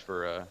that makes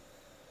for a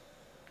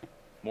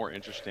more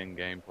interesting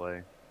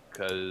gameplay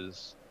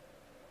because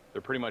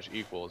they're pretty much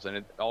equals, and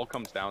it all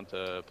comes down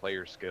to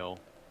player skill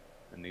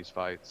in these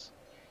fights.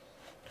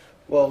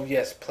 Well,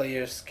 yes,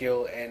 player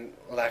skill and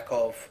lack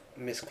of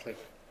misclick.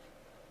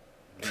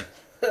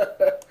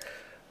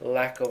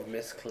 Lack of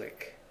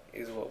misclick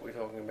is what we're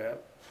talking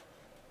about.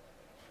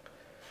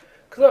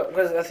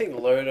 Because I think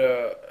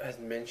Loda has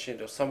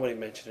mentioned, or somebody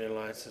mentioned in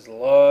Alliance, there's a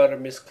lot of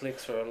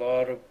misclicks or a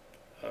lot of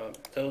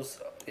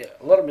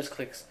a lot of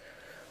misclicks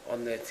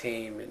on their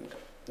team, and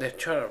they're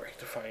trying to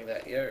rectify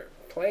that. You know,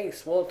 playing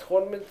small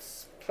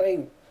tournaments,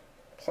 playing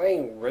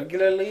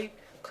regularly,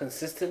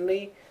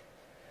 consistently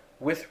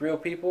with real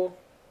people,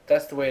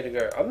 that's the way to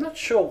go. I'm not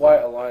sure why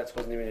Alliance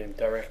wasn't even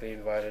directly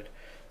invited.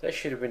 They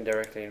should have been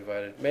directly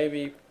invited.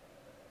 Maybe.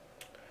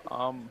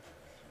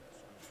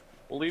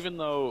 Well, even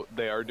though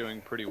they are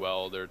doing pretty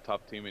well, they're a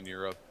top team in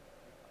Europe.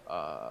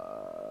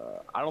 I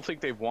don't think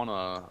they've won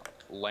a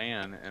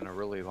LAN in a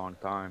really long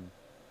time.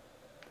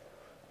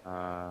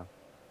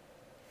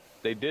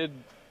 They did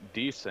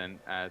decent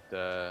at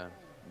the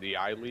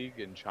I League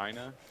in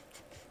China,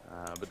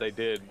 but they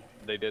did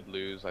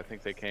lose. I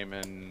think they came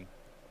in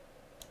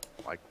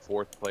like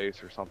 4th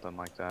place or something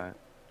like that.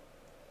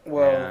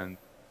 Well, And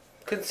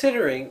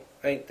considering,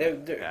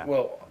 Yeah.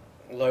 well,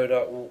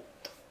 Loda, well,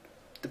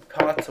 the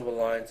parts of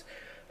Alliance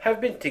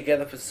have been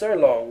together for so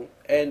long,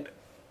 and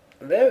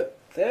their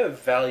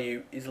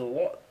value is a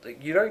lot.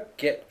 Like, you don't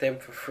get them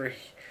for free.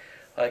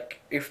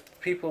 Like, if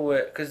people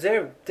were, because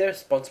they're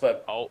sponsored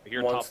by oh,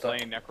 here Monster. top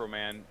lane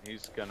Necroman,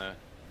 he's gonna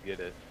get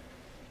it.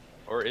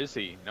 Or is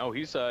he? No,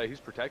 he's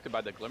protected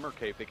by the Glimmer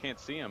Cave. They can't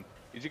see him.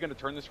 Is he gonna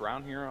turn this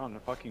around here on the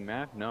fucking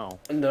map? No.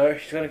 No,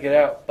 he's gonna get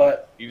out,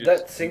 but He that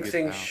just- he Sing gets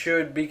Sing out.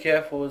 should be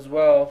careful as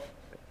well.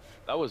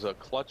 That was a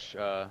clutch.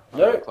 No,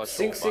 clutch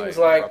Sing goal by Sing's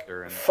like,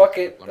 Disruptor and fuck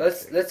it, Glimmer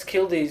Cave. let's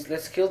kill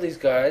these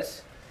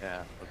guys.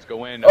 Yeah, let's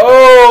go in.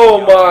 Oh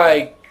Yeah,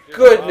 my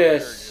Disruptor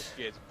goodness! just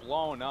gets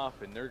blown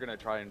up, and they're gonna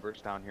try and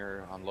burst down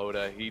here on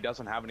Loda. He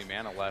doesn't have any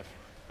mana left.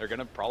 They're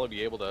gonna probably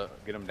be able to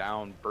get him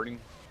down.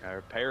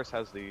 Paris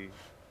has the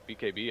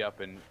BKB up,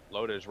 and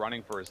Loda is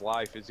running for his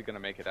life. Is he gonna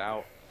make it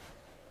out?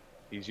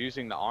 He's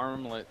using the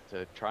armlet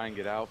to try and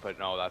get out, but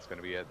no, that's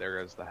gonna be it. There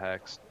is the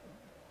Hex.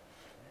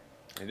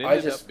 It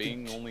ended up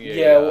being only a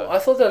yeah. Well, I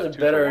thought that was a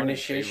 2-1 better in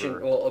initiation,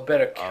 favor well, a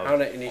better of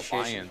counter initiation.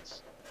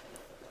 Alliance.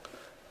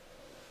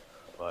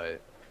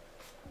 But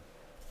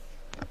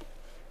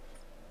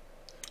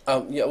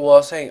Yeah, well, I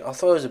was saying I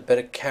thought it was a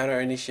better counter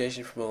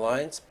initiation from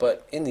Alliance,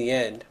 but in the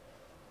end,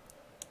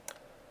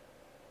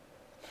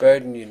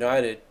 Burden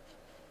United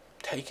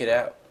take it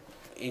out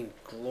in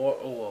glory.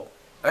 Oh, well,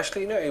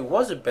 actually, no, it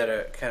was a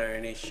better counter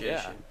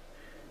initiation.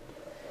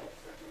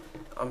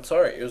 yeah, I'm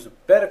sorry, it was a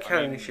better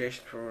counter mean-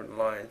 initiation from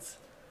Alliance.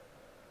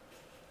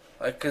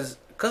 Like, cause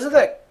of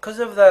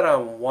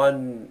that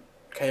one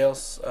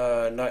Chaos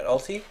Knight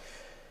ulti,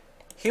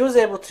 he was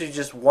able to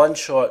just one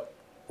shot.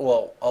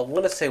 Well, I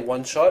want to say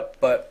one shot,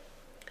 but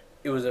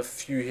it was a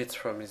few hits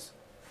from his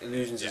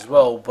illusions as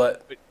well.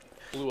 But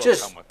blew up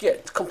just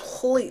somewhat.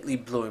 completely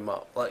blew him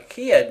up. Like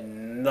he had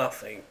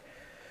nothing.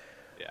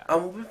 Yeah.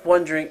 I'm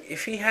wondering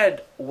if he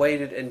had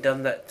waited and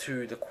done that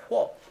to the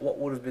Quap, what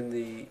would have been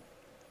the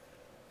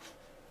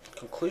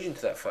conclusion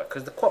to that fight?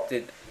 Because the Quap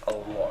did a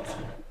lot.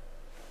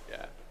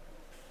 Yeah.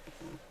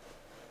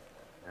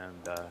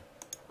 And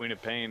Queen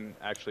of Pain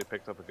actually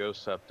picked up a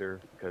Ghost Scepter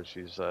because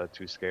she's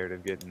too scared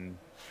of getting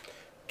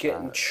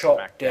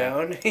chopped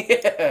down.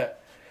 Yeah.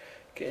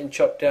 Getting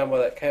chopped down by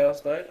that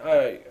Chaos Knight.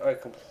 I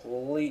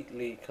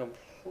completely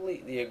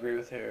agree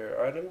with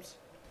her items.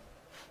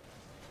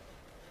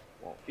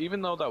 Well,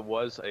 even though that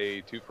was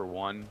a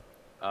 2-for-1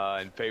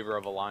 in favor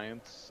of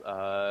Alliance,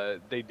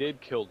 they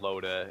did kill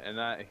Loda, and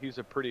that he's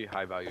a pretty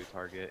high value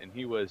target, and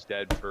he was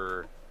dead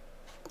for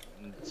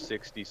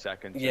 60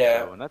 seconds or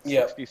so, and that's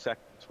 60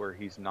 seconds where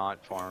he's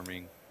not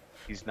farming,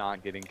 he's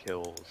not getting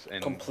kills,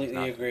 and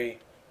completely agree.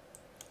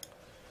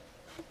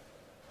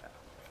 Yeah,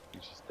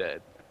 he's just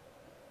dead.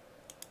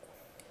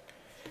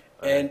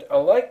 And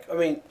I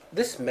mean,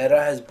 this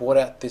meta has brought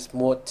out this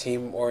more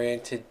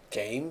team-oriented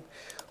game,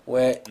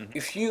 where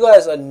if you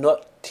guys are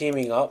not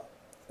teaming up,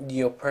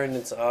 your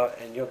opponents are,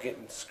 and you're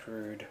getting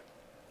screwed.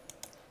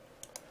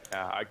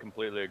 Yeah, I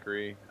completely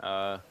agree.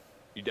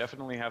 You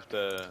definitely have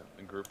to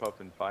group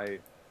up and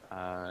fight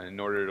in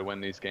order to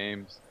win these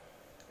games.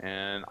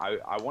 And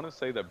I want to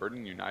say that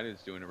Burden United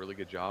is doing a really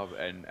good job.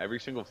 And every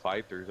single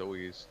fight, there's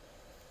always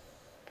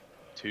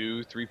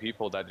 2-3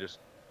 people that just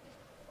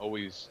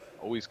always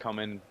come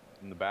in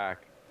the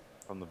back,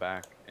 from the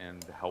back,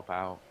 and help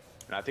out.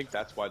 And I think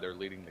that's why they're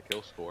leading the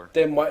kill score.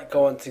 They might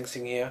go on Sing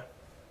Sing here.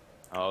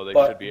 Oh, they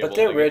should be able to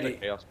they're ready.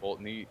 get the Chaos Bolt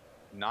and eat.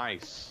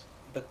 Nice.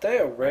 But they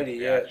are ready,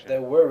 yeah. They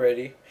were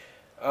ready.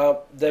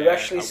 They've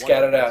actually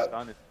scattered out.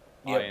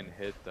 And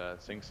hit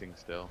Sing Sing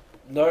still.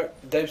 No,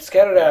 they've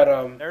scattered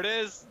out. There it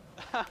is.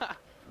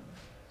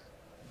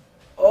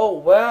 Oh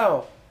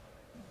wow!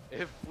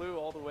 It flew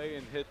all the way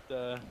and hit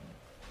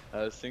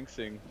Sing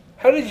Sing.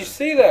 How did you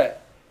see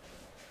that?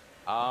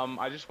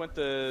 I just went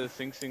to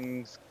Sing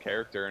Sing's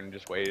character and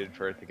just waited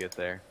for it to get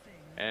there.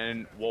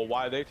 And well,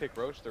 why they take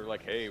Roach? They're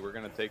like, hey, we're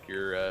gonna take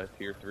your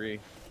tier 3,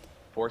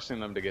 forcing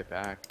them to get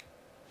back.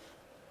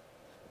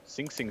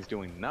 Sing Sing's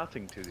doing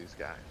nothing to these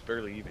guys,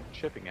 barely even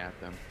chipping at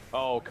them.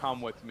 Oh,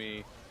 come with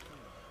me.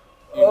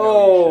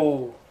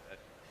 Oh.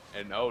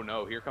 And oh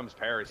no, here comes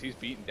Paris. He's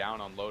beating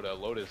down on Loda.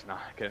 Loda's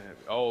not gonna.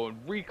 Oh, and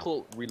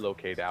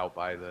relocate out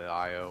by the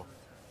IO.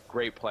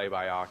 Great play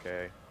by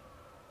Ake.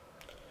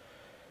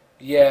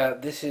 Yeah,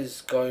 this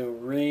is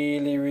going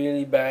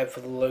really bad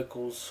for the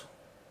locals.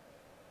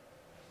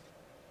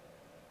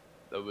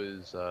 That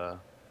was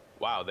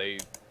wow. They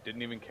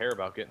didn't even care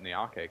about getting the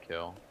Ake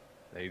kill.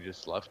 They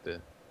just left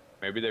it.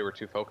 Maybe they were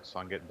too focused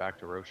on getting back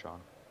to Roshan.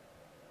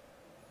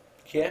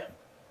 Yeah,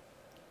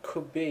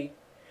 could be,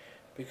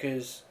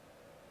 because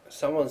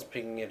someone's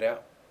picking it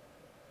out.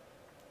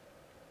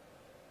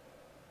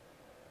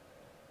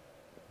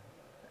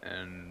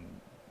 And,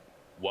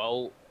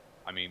 well,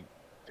 I mean,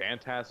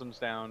 Phantasm's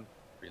down,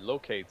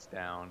 Relocate's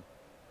down.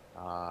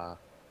 I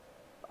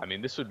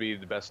mean, this would be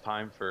the best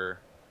time for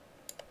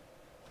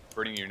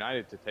Burning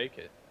United to take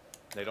it.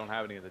 They don't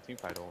have any of the team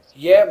titles.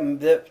 Yeah,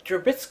 they're a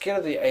bit scared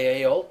of the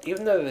AA ult,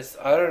 even though this,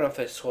 I don't know if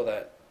they saw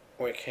that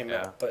when it came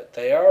out, but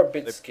they are a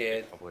bit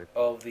scared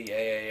of the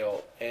AA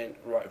ult, and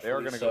rightfully so. They are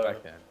going to go back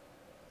in.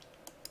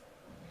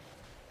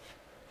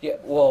 Yeah,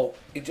 well,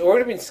 it's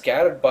already been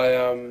scattered by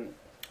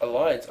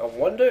Alliance. I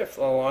wonder if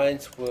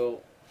Alliance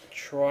will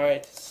try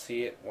to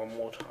see it one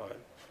more time.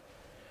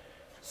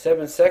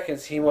 7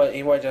 seconds, he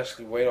might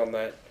actually wait on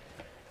that.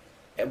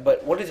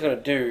 But what he's going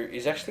to do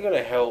is actually going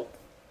to help.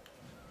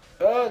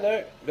 Oh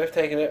no, they've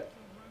taken it.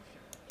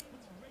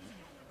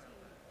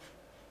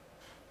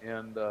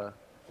 And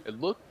it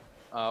looked.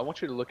 I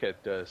want you to look at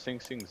Sing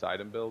Sing's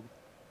item build.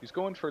 He's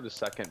going for the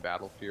second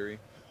Battle Fury.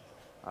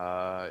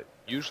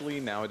 Usually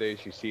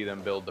nowadays you see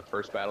them build the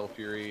first Battle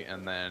Fury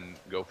and then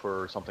go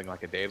for something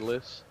like a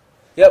Daedalus.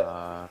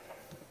 Yep.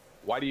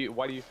 Why do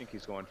you think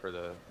he's going for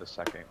the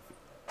second?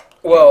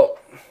 Well,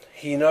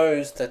 he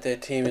knows that their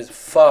team is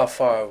far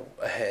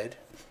ahead,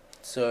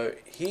 so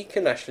he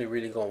can actually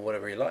really go on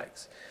whatever he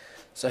likes.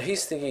 So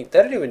he's thinking,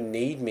 they don't even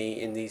need me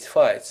in these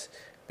fights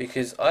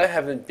because I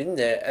haven't been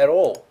there at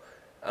all.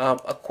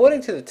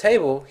 According to the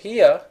table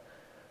here,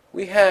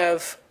 we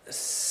have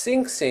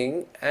Sing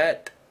Sing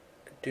at...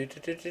 He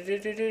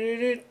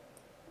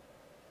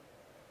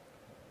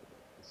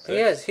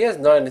has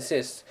 9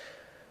 assists,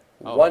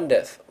 1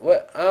 death.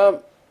 Well, I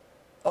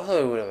thought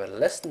he would have had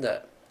less than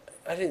that.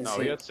 I didn't see.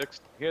 No,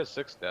 he has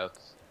 6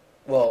 deaths.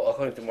 Well,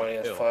 according to mine, he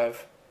has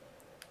 5.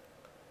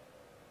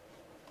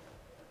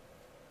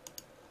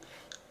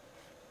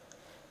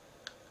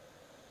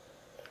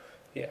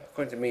 Yeah,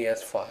 according to me, he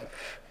has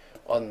 5.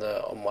 On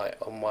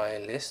my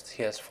list,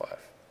 he has 5.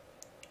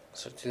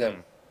 So to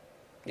them,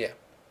 yeah.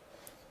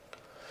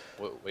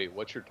 Wait,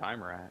 what's your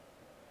timer at?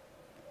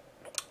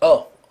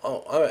 Oh,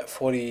 I'm at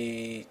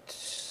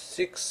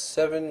 46,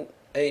 7,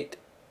 8,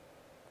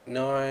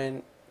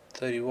 9,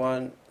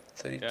 31,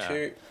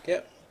 32.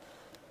 Yep.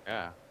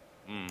 Yeah.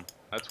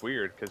 That's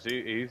weird because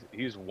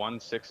he's 1,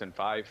 6, and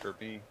 5 for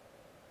me.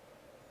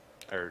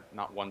 Or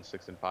not 1,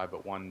 6, and 5,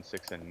 but 1,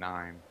 6, and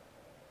 9.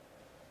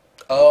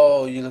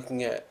 Oh, you're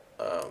looking at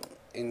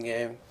in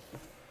game.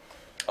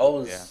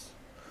 Yeah.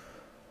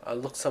 I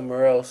looked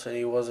somewhere else and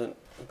he wasn't,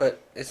 but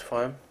it's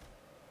fine.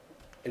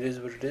 It is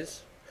what it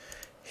is.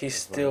 He's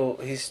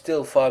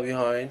still far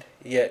behind,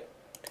 yet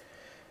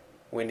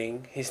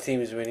winning. His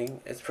team is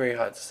winning. It's very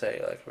hard to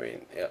say. Like, I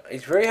mean, yeah,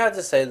 it's very hard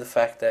to say the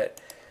fact that,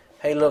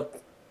 hey,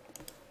 look,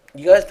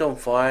 you guys doing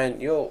fine.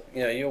 You're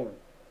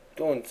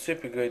doing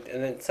super good,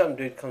 and then some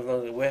dude comes along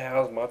and says, "Well,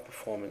 how's my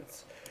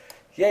performance?"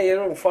 Yeah,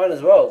 you're doing fine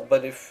as well,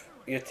 but if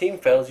your team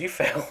fails, you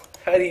fail.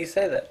 How do you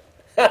say that?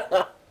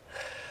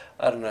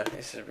 I don't know.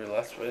 This is real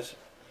life.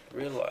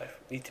 Real life.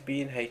 Need to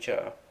be in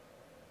HR.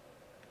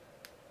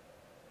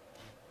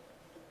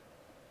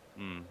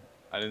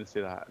 I didn't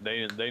see that.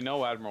 They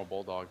know Admiral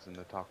Bulldog's in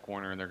the top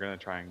corner, and they're gonna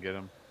try and get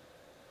him.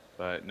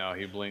 But no,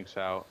 he blinks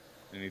out,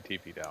 and he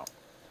TP'd out.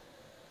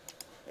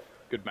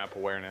 Good map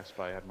awareness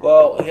by Admiral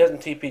Well, Bulldog. he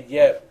hasn't TP'd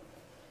yet.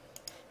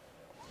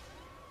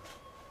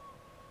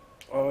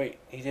 Oh wait,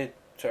 he did.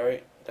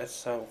 Sorry,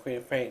 that's Queen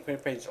of Pain. Queen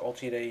of Pain's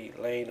ulted a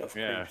lane of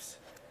creeps.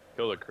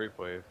 Kill the creep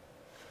wave.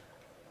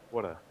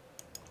 What a...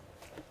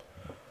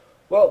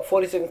 Well,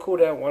 40-second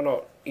cooldown. Why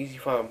not? Easy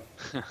farm.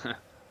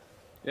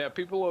 Yeah,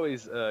 people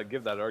always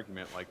give that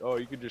argument like, oh,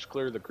 you could just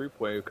clear the creep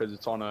wave because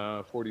it's on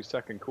a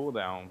 40-second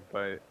cooldown,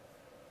 but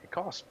it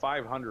costs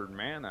 500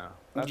 mana.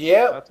 That's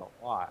a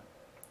lot.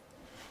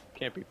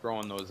 Can't be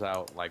throwing those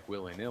out like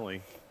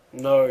willy-nilly.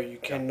 No, you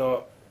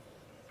cannot.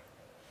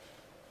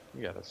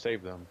 You gotta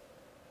save them.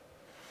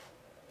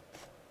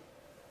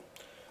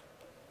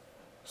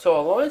 So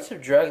Alliance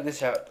have dragged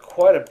this out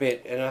quite a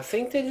bit, and I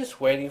think they're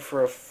just waiting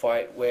for a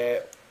fight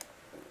where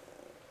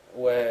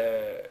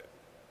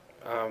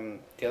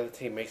the other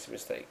team makes a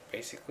mistake,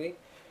 basically.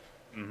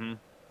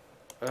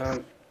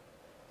 I'm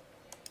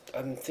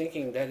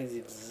thinking that is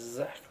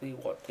exactly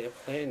what their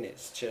plan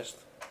is. Just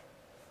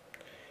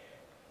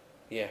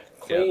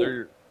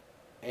clean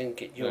and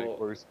get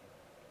your.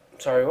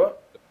 Sorry,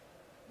 what?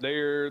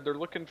 They're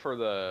looking for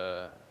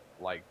the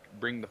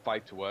bring the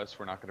fight to us.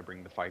 We're not gonna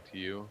bring the fight to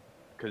you,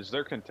 because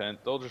they're content.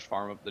 They'll just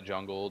farm up the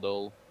jungle.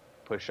 They'll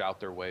push out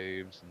their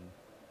waves and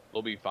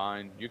they'll be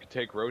fine. You could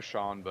take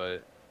Roshan,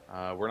 but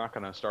we're not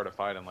going to start a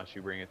fight unless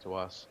you bring it to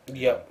us.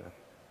 Yep. And,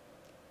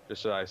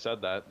 just as I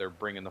said that, they're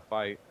bringing the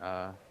fight.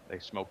 They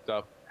smoked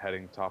up,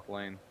 heading top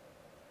lane.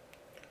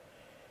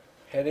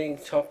 Heading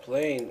top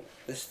lane.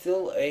 There's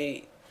still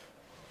a...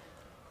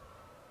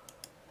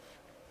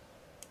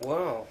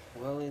 Wow.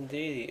 Well,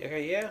 indeed.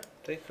 Okay, yeah.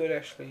 They could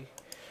actually...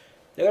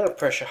 They're going to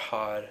pressure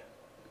hard.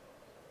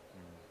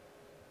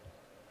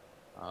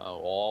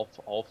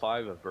 All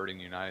 5 of Birding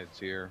United's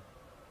here.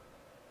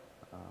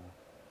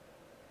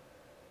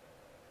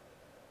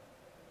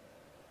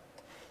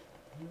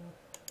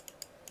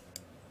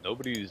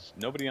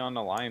 Nobody on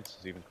Alliance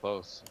is even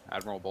close.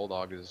 Admiral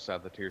Bulldog is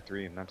at the tier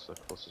 3, and that's the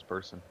closest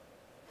person.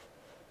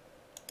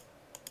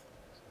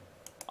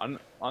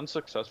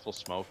 Unsuccessful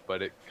smoke,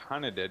 but it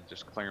kind of did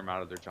just clear them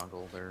out of their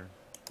jungle. They're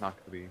not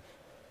going to be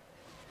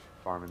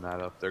farming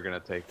that up. They're going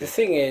to take The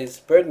thing is,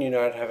 Burden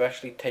United have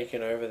actually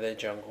taken over their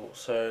jungle,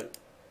 so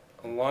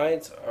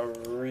Alliance are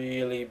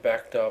really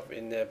backed up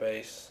in their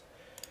base.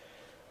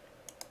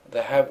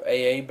 They have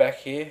AA back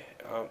here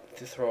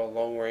to throw a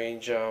long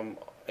range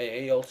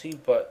AA ulti,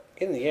 but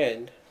in the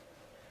end,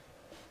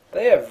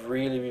 they have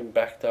really been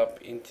backed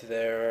up into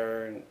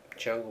their own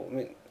jungle. I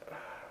mean,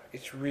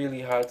 it's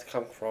really hard to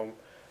come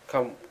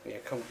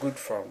good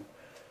from.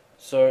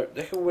 So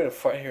they can win a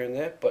fight here and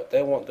there, but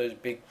they want those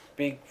big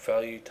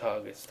value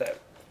targets.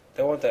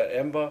 They want that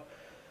Ember,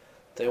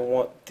 they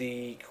want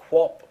the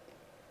Quap,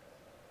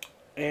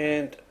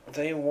 and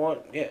they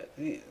want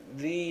the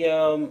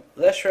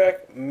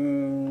Leshrac.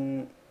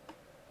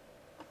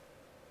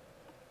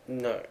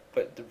 No,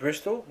 but the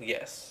Bristol,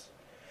 yes.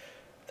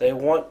 They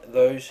want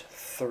those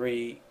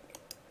 3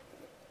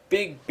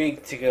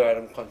 big ticket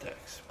item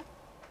contacts.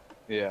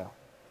 Yeah,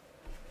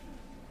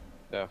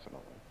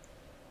 definitely.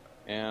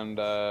 And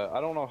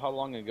I don't know how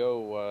long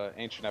ago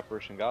Ancient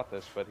Apparition got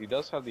this, but he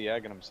does have the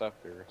Aghanim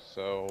Scepter,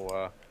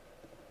 so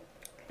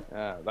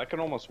that can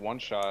almost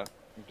one-shot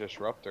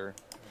Disruptor.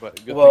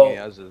 But good thing he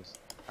has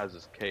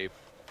his cape.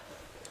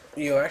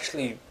 You're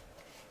actually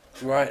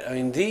right. I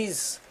mean,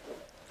 these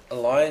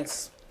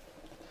Alliance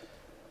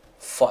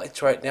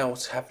fights right now,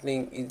 what's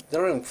happening,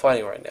 they're not even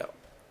fighting right now.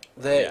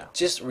 They're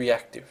just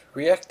reacting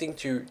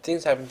to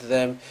things happen to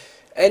them,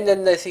 and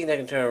then they think they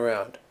can turn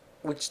around,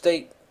 which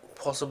they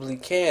possibly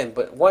can.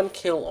 But 1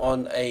 kill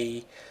on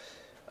a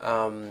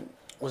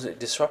was it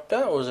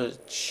Disruptor or was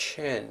it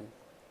Chen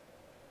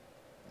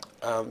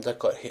that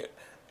got hit?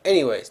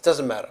 Anyways,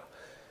 doesn't matter.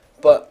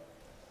 But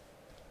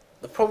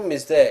the problem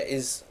is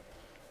the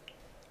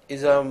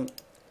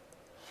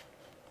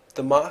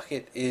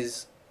market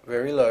is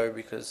very low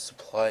because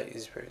supply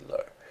is very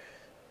low.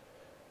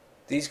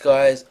 these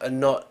guys are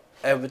not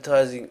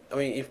advertising. I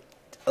mean, if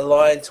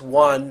Alliance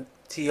won,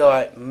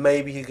 TI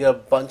maybe he got a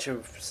bunch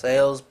of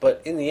sales, but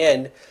in the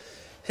end,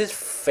 his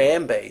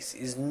fan base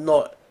is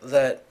not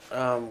that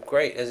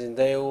great. As in,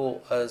 they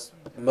all, as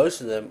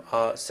most of them,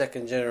 are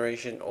second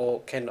generation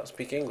or cannot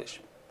speak English.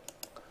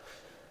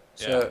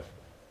 So,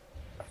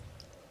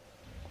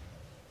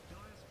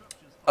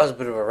 that was a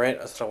bit of a rant.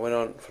 I went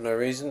on for no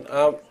reason.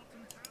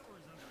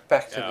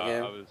 Back to the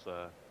game. I was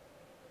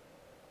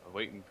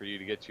waiting for you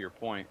to get to your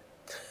point.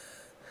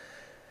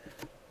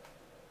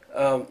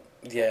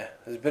 Yeah,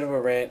 there's a bit of a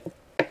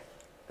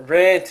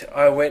rant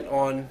I went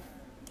on,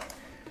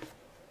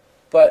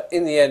 but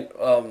in the end,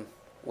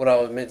 what I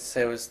was meant to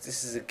say was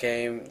this is a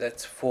game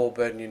that's for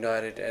Burton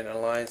United, and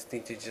Alliance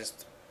need to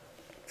just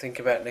think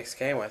about next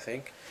game. I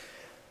think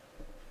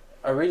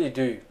I really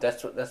do.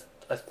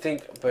 I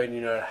think Burton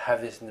United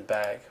have this in the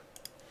bag.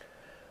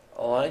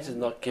 Alliance is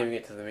not giving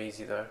it to them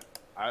easy though.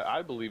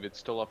 I believe it's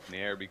still up in the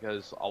air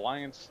because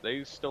Alliance,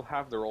 they still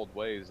have their old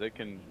ways. They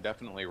can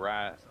definitely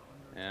rat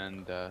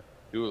and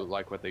do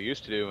like what they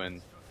used to do,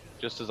 and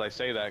just as I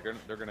say that,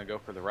 they're going to go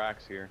for the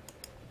racks here.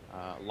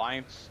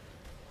 Alliance,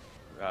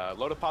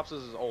 Loda pops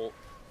his ult.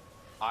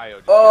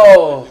 Io just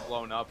completely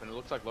blown up, and it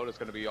looks like Loda's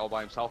going to be all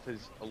by himself.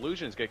 His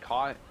illusions get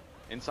caught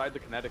inside the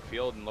kinetic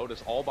field, and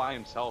Loda's all by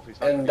himself. He's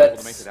not going to be able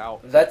to make it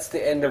out. That's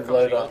the end of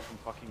Loda. I'm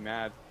fucking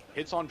mad.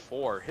 Hits on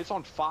 4, hits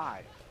on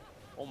 5.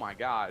 Oh my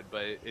god,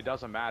 but it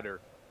doesn't matter.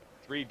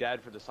 3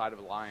 dead for the side of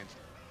Alliance.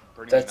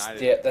 That's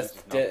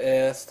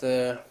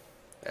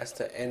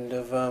the end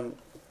of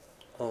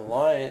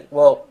Alliance.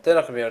 Well, they're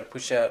not gonna be able to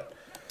push out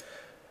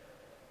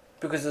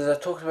because, as I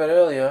talked about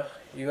earlier,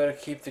 you got to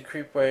keep the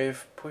creep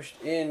wave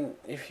pushed in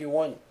if you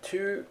want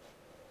to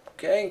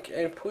gank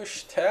and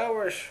push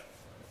towers.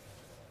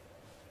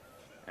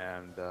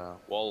 And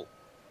well,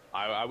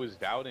 I was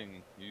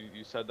doubting.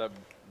 You said that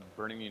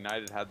Burning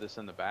United had this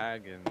in the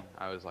bag, and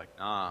I was like,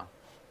 nah.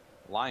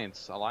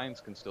 Alliance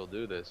can still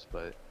do this,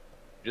 but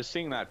just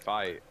seeing that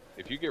fight,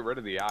 if you get rid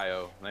of the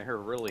IO, they're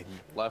really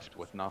left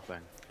with nothing.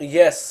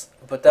 Yes,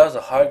 but that was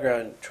a high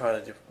ground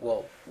it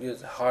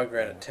was a high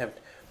ground attempt.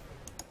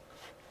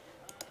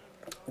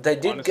 They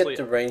did honestly get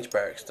the range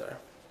barracks though.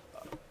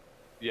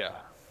 Yeah,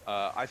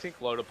 I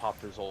think Loda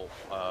popped his ult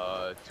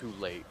too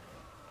late.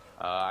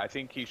 I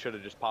think he should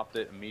have just popped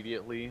it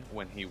immediately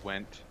when he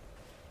went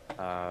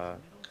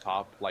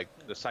top, like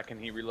the second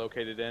he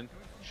relocated in.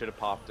 Should have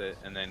popped it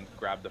and then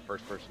grabbed the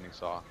first person he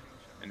saw.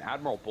 And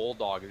Admiral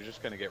Bulldog is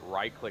just going to get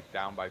right-clicked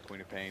down by Queen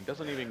of Pain.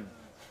 Doesn't even...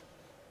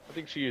 I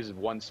think she uses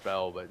one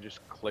spell, but just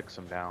clicks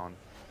him down.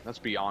 That's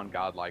beyond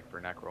godlike for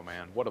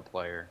Necroman. What a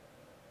player.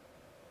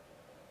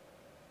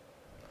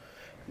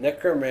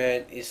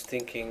 Necroman is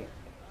thinking...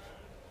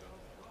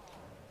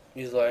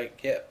 He's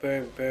like, yeah,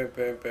 boom, boom,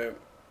 boom, boom.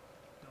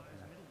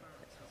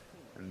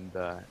 And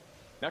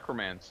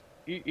Necroman's...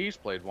 He's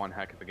played one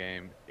heck of a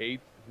game. He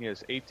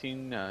has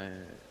 18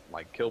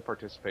 like kill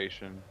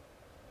participation.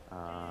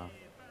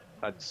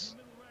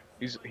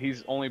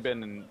 He's only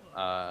been in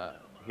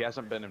he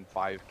hasn't been in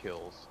 5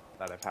 kills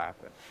that have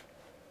happened,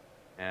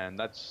 and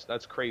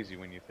that's crazy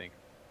when you think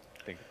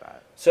of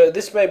that. So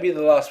this may be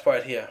the last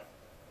fight here.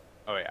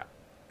 Oh yeah,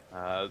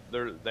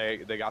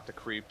 they got the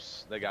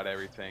creeps, they got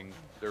everything.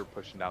 They're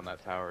pushing down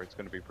that tower. It's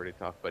going to be pretty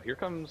tough. But here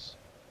comes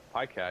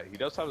Pycat. He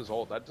does have his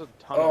ult. That's a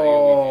ton of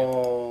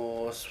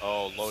AoE.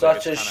 Oh,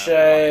 such a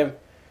shame.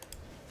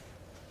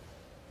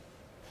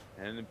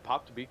 And then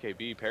pop to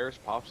BKB. Paris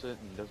pops it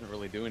and doesn't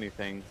really do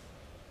anything.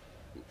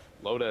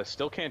 Loda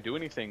still can't do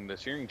anything. The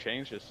searing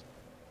change is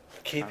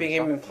keeping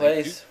him in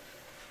place.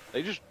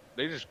 They just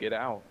get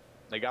out.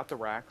 They got the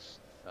racks.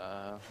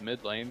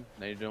 Mid lane.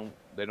 They don't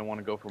want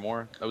to go for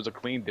more. That was a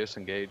clean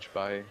disengage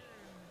by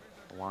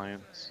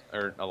Alliance,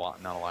 or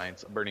not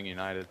Alliance, Burning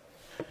United.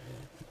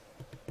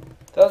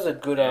 That was a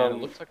good. And it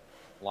looks like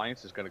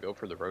Alliance is going to go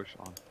for the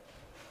Roshan.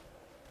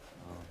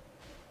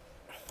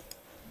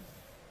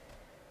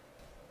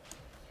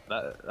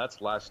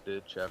 That's last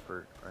ditch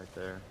effort right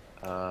there.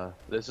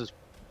 This is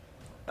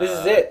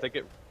it. I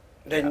think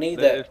they need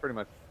that. It's pretty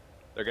much.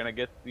 They're gonna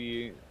get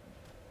the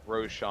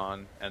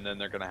Roshan, and then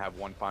they're gonna have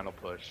one final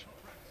push.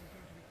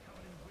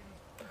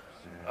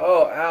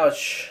 Oh,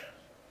 ouch!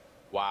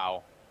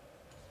 Wow,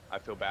 I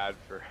feel bad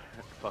for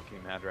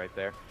fucking Mad right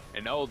there.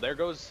 And no, there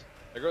goes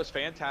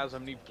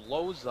Phantasm, and he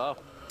blows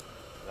up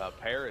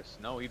Paris.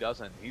 No, he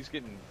doesn't. He's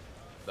getting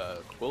the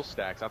quill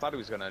stacks. I thought he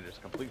was gonna just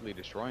completely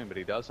destroy him, but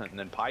he doesn't. And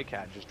then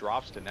Pycat just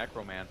drops to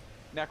Necroman.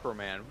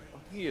 Necroman,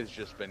 he has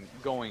just been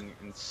going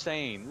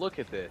insane. Look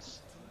at this.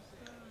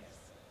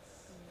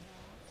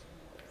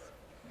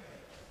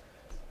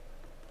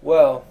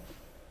 Well,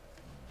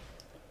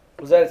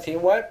 was that a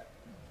team wipe?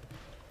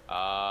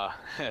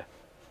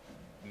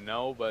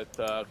 No,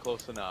 but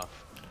close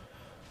enough.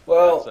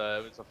 Well,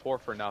 it's a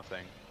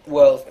 4-0.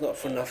 Well, it's not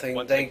for nothing.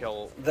 They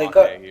got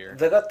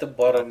the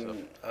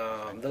bottom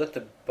they got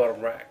the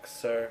bottom rack,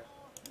 so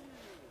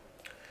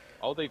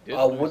oh, they did.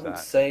 I wouldn't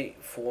say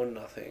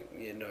 4-0.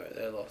 Yeah, no,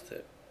 they lost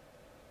it.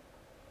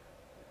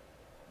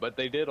 But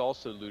they did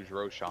also lose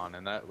Roshan,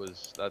 and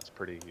that's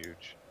pretty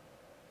huge.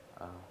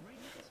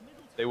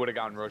 They would have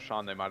gotten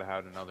Roshan, they might have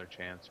had another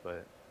chance,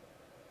 but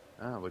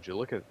would you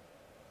look at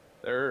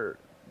they're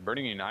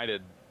Burning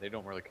United, they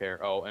don't really care.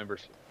 Oh, Ember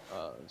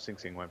Sing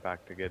Sing went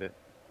back to get it.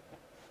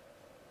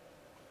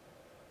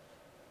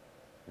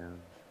 Yeah.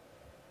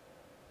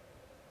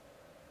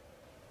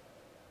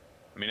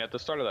 I mean, at the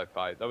start of that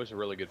fight, that was a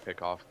really good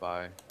pick off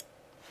by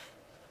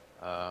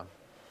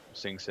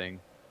Sing Sing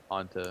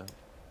onto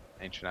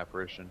Ancient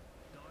Apparition.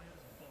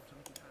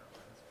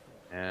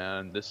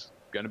 And this is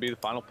going to be the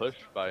final push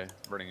by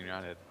Burning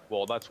United.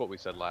 Well, that's what we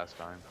said last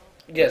time.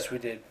 Yes, we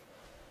did.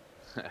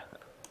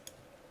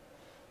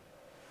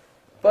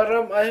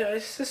 But I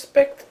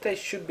suspect they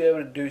should be able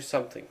to do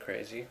something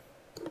crazy.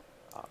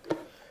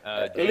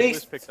 At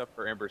least picked up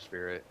for Ember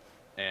Spirit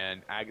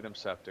and Aghanim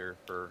Scepter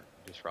for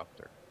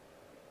Disruptor.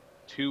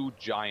 2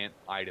 giant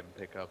item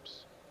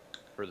pickups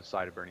for the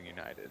side of Burning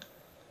United.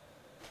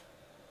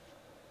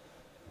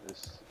 This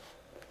is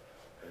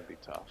going to be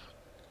tough.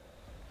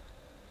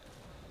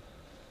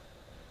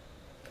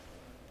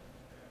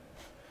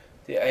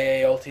 The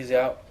AA ulti's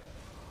out.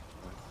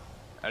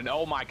 And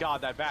oh my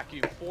god, that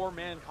vacuum. 4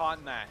 men caught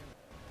in that.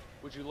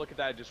 Would you look at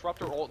that?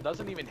 Disruptor ult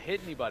doesn't even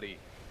hit anybody.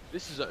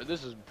 This is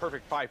a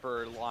perfect fight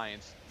for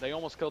Alliance. They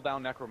almost killed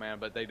down Necroman,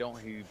 but they don't.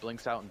 He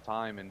blinks out in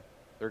time, and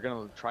they're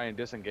gonna try and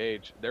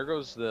disengage. There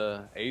goes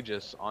the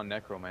Aegis on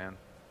Necroman.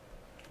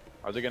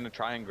 Are they gonna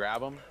try and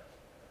grab him?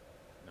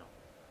 No.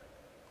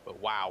 But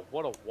wow,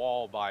 what a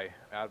wall by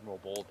Admiral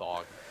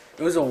Bulldog.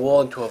 It was a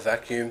wall into a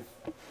vacuum.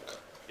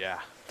 Yeah.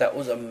 That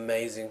was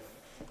amazing.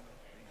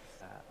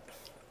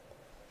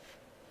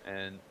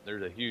 And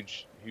there's a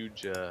huge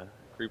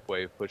creep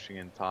wave pushing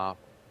in top.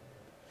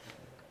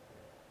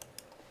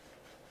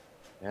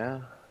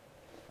 Yeah.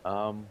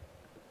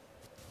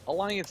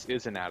 Alliance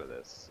isn't out of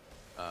this.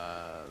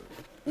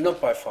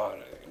 Not by far.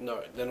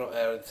 No, they're not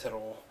out of this at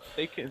all.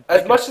 They can.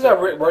 As much as I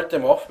wrote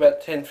them off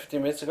about 10-15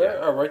 minutes ago,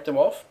 yeah. I wrote them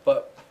off,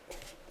 but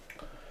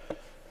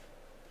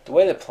the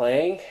way they're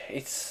playing,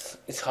 it's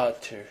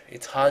hard to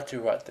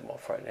write them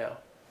off right now.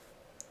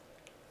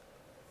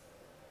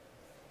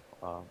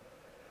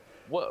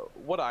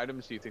 What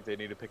items do you think they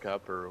need to pick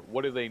up, or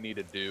what do they need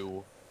to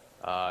do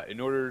in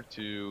order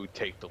to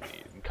take the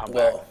lead and come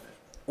back? Well,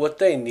 what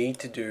they need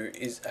to do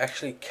is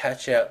actually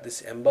catch out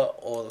this Ember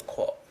or the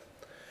Quap.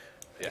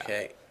 Yeah.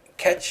 Okay,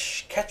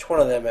 catch one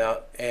of them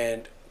out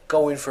and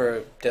go in for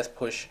a death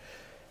push,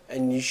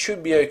 and you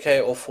should be okay,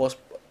 or force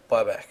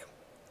buyback,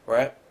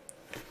 right?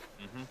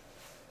 Mhm.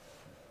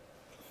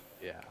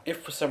 Yeah.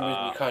 If for some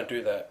reason you can't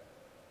do that.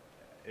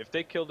 If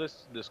they kill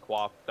this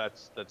Quap,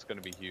 that's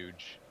going to be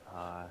huge.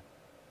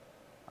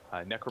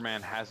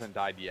 Necroman hasn't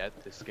died yet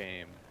this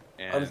game.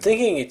 And I'm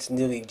thinking it's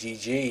nearly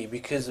GG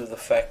because of the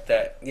fact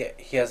that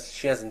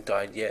she hasn't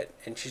died yet,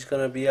 and she's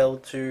gonna be able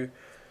to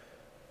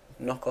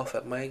knock off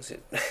at my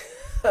exit.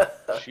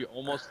 She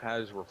almost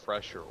has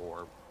Refresher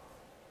Orb,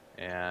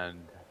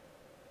 and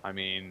I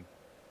mean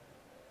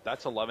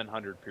that's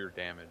 1100 pure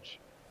damage.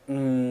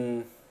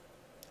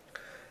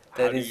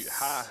 That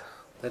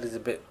is a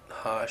bit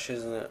harsh,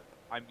 isn't it?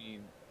 I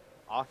mean,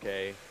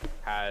 Ake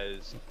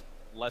has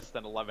less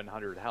than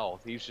 1100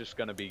 health. He's just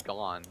gonna be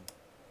gone.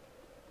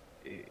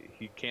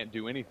 He can't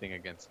do anything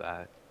against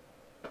that.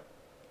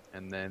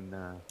 And then,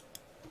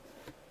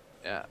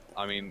 yeah,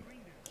 I mean,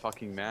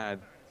 fucking mad.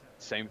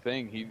 Same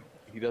thing.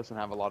 He doesn't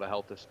have a lot of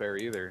health to spare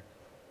either.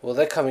 Well,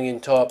 they're coming in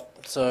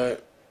top, so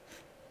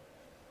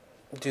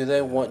do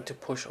they want to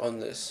push on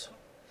this?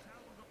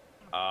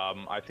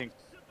 I think,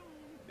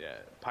 yeah,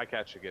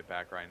 Pycat should get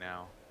back right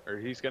now. Or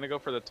he's gonna go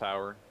for the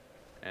tower,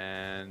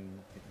 and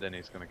then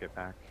he's gonna get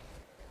back.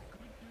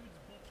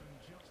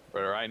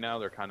 But right now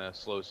they're kind of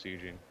slow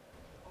sieging.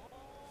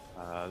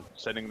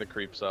 Setting the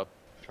creeps up,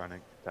 trying to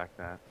attack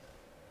that.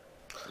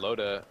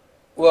 Loda.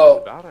 Well,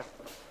 about it.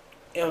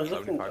 Yeah, I was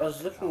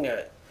looking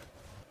at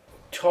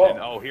top. And,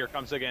 oh, here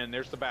comes again.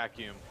 There's the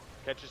vacuum.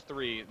 Catches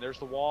 3. There's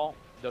the wall.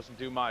 Doesn't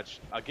do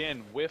much.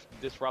 Again, whiffed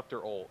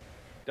disruptor ult.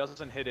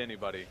 Doesn't hit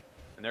anybody.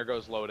 And there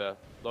goes Loda.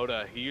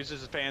 Loda, he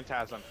uses his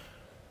phantasm.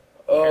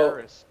 Oh.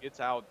 Paris gets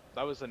out.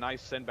 That was a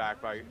nice send back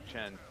by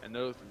Chen. And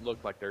those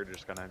look like they're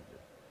just gonna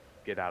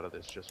get out of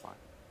this just fine.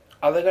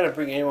 Are they gonna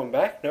bring anyone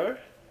back? No.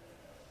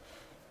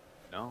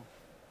 No,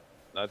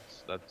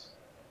 that's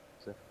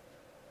it.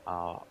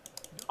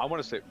 I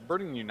want to say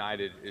Burning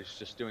United is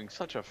just doing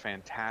such a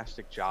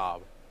fantastic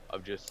job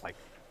of just like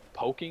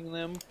poking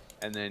them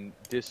and then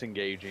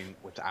disengaging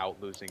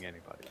without losing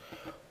anybody.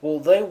 Well,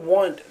 they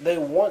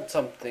want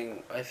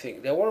something. I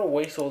think they want to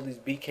waste all these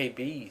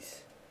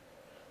BKBs.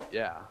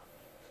 Yeah.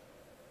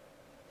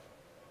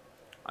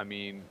 I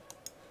mean,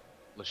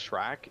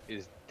 Leshrac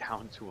is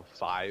down to a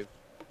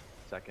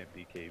 5-second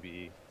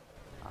BKB,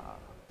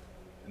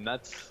 and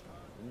that's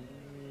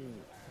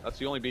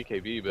the only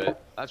BKB,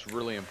 but that's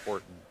really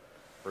important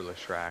for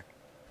Leshrac.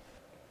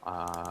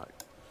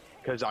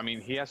 Because, I mean,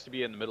 he has to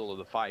be in the middle of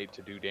the fight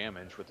to do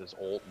damage with his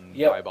ult and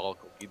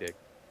Diabolical Edict.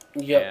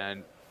 Yep.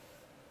 And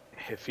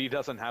if he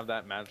doesn't have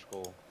that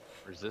magical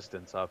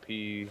resistance up,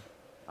 he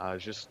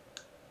is just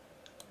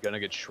gonna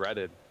get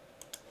shredded.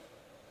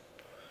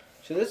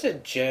 So there's a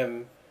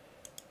gem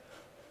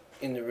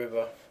in the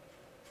river.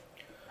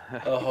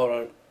 Oh,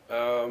 hold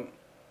on.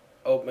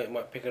 Old mate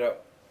might pick it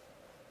up.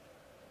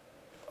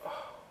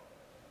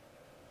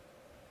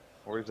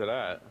 Where's it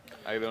at?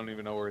 I don't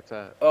even know where it's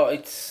at. Oh,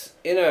 it's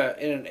in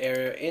an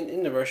area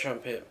in the Roshan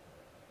pit.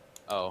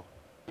 Oh.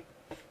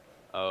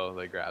 Oh,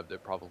 they grabbed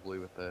it probably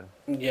with the...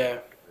 Yeah.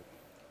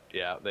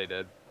 Yeah, they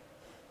did.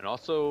 And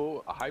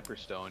also a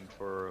hyperstone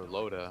for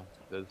Loda.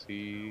 Does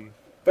he...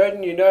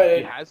 Burden He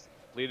United has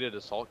completed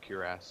Assault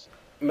Cuirass.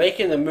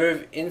 making the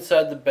move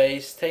inside the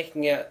base,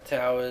 taking out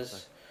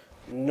towers.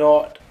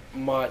 Not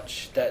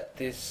much that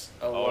this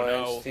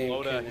alliance Oh no, team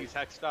Loda, can. he's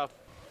hexed up.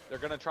 They're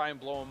gonna try and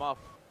blow him up.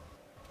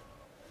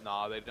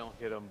 Nah, they don't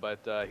hit him, but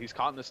he's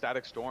caught in the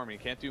static storm. He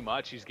can't do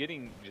much. He's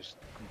getting just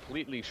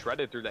completely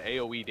shredded through the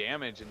AoE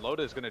damage, and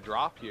Loda is gonna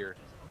drop here.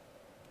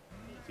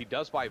 He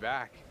does buy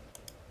back.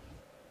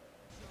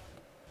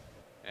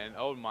 And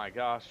oh my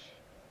gosh,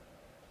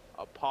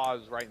 a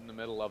pause right in the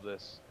middle of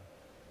this.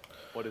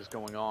 What is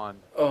going on?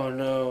 Oh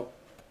no.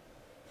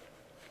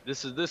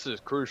 This is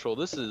crucial.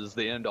 This is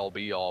the end all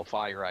be all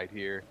fight right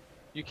here.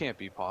 You can't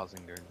be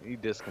pausing during. He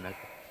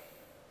disconnected.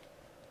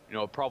 You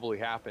know what probably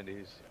happened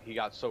is he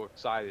got so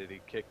excited he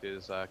kicked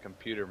his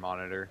computer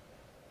monitor.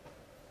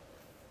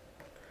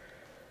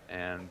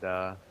 And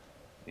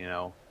you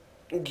know.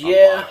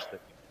 Yeah. Unlocks the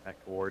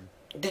connect board.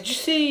 Did you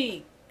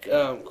see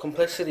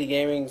Complexity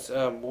Gaming's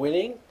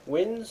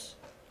wins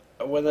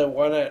when they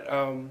won at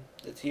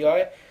the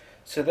TI?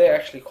 So they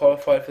actually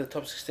qualified for the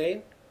top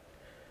 16.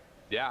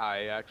 Yeah,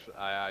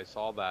 I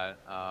saw that.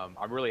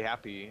 I'm really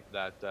happy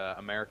that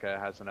America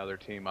has another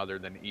team other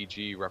than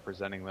EG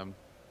representing them.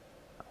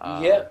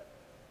 Yeah.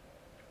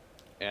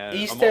 And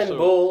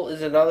Istanbul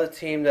is another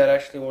team that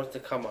actually wants to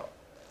come up.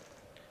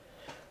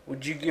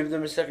 Would you give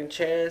them a second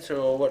chance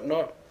or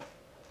whatnot?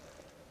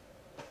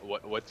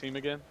 What team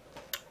again?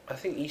 I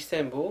think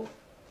Istanbul.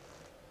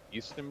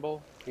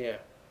 Istanbul? Yeah.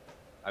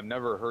 I've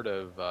never heard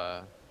of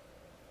that.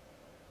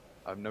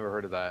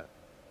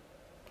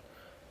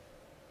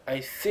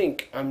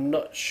 I'm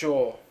not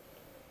sure.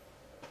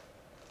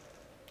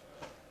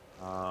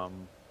 Are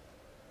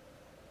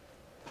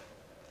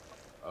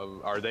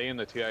they in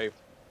the TI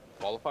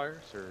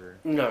qualifiers or?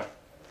 No.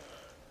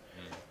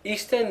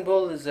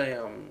 Istanbul is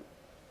a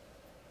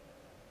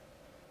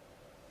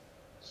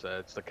So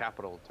it's the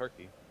capital of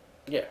Turkey.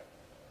 Yeah.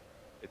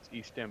 It's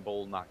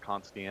Istanbul, not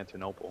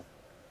Constantinople.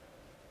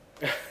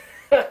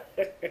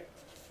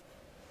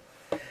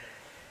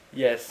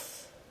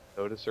 Yes.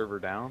 Dota server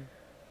down?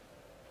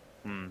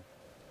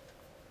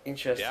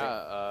 Interesting.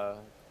 Yeah,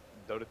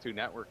 Dota 2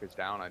 network is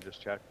down. I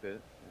just checked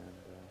it.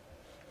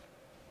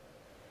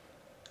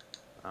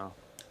 And, oh.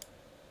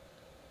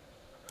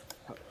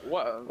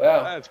 Well,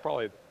 Wow. that's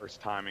probably the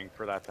first timing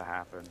for that to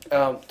happen.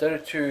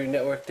 Dota 2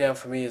 network down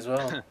for me as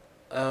well.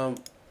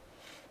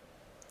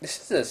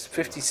 This is a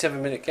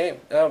 57-minute game.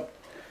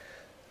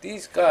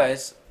 These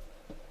guys.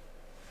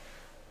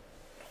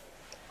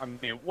 I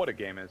mean, what a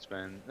game it's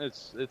been.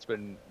 It's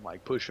been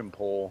like push and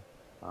pull,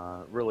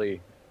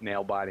 really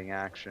nail-biting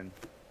action.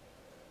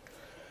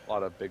 A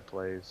lot of big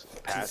plays.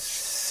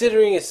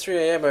 Considering it's 3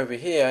 a.m. over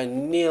here, I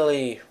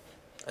nearly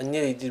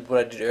did what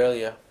I did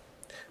earlier.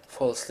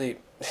 Fall asleep.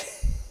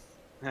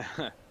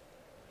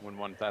 Wouldn't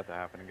want that to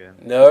happen again.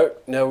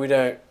 No, we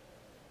don't.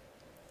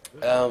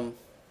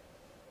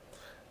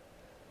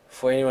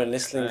 For anyone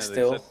listening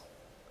still.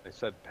 They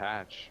said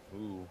patch.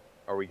 Ooh,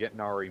 are we getting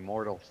our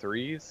Immortal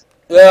 3s?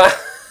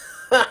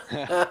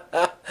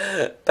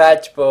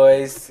 Patch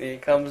boys. Here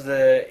comes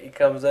the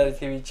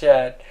TV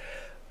chat.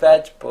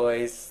 Patch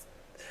boys.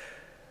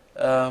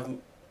 Hell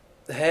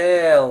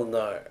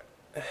no.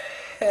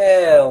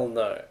 Hell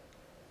no.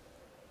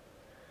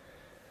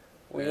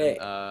 We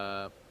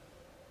ain't.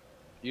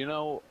 You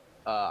know,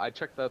 I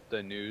checked out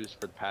the news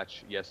for the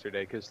patch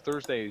yesterday because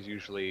Thursday is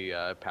usually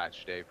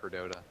patch day for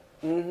Dota.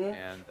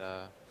 And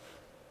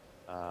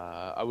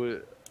I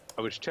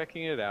was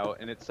checking it out,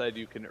 and it said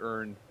you can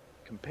earn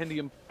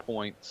compendium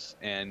points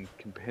and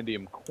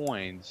compendium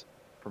coins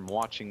from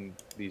watching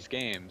these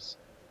games.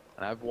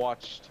 And I've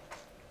watched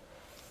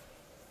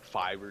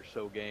 5 or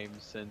so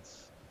games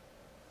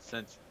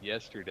since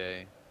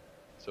yesterday.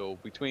 So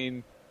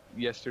between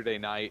yesterday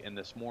night and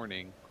this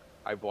morning,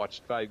 I've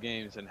watched 5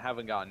 games and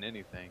haven't gotten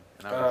anything.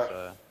 And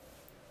I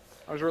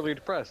was really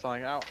depressed.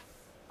 I'm like,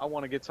 I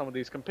want to get some of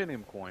these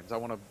compendium coins. I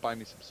want to buy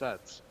me some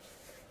sets.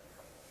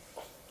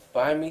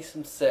 Buy me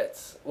some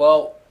sets.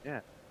 Well, yeah.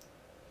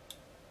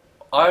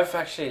 I've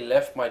actually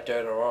left my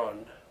Dota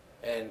on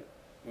and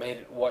made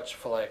it watch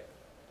for like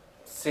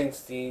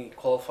since the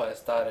qualifier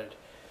started.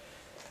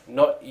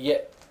 Not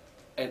yet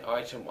an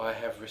item I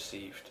have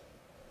received.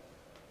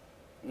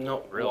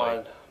 Not really?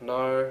 one.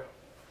 No.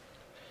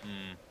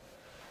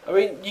 I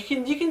mean, you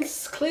can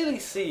clearly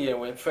see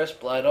when first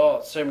blood.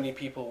 Oh, so many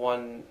people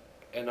won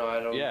an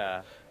item.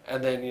 Yeah.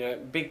 And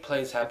then big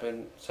plays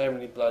happen. So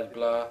many blood,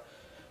 blah.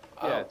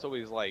 Yeah, it's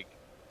always like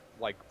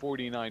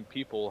 49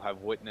 people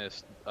have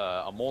witnessed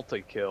a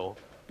multi-kill,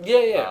 Yeah,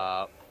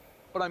 yeah.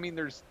 But I mean,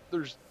 there's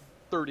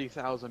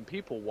 30,000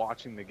 people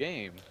watching the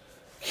game.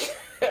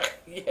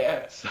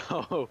 Yeah.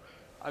 So,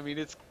 I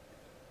mean,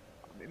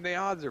 the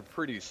odds are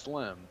pretty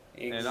slim.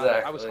 And I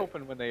was Exactly.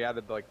 hoping when they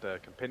added like the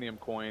compendium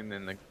coin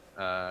and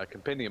the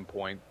compendium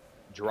point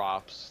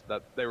drops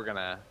that they were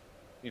gonna,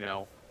 you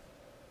know,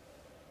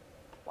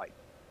 like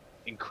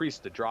increase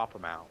the drop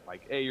amount.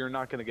 Like, hey, you're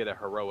not gonna get a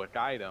heroic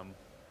item,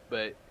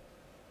 but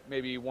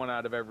maybe one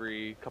out of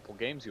every couple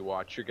games you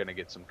watch, you're gonna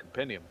get some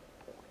compendium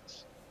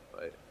points.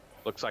 But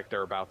looks like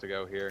they're about to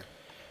go here.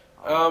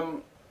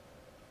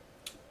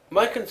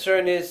 My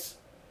concern is,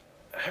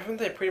 haven't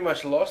they pretty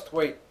much lost?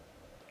 Wait,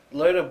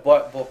 Loader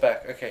bought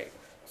back. Okay,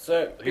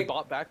 so He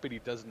bought back, but he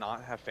does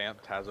not have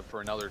Phantasm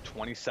for another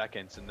 20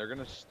 seconds, and they're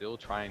gonna still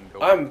try and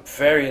go. I'm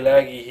very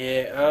laggy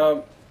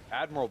here.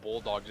 Admiral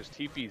Bulldog just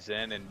TP's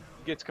in and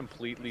gets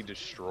completely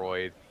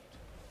destroyed.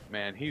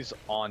 Man, he's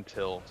on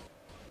tilt.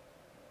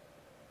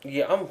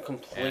 Yeah, I'm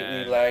completely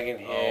And, lagging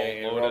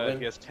here, Loda, Robin.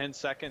 he has 10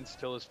 seconds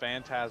till his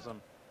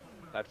Phantasm.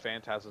 That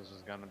Phantasm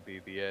is gonna be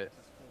the it.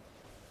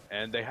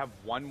 And they have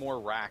one more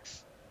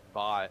Rax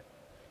bot.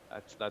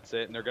 That's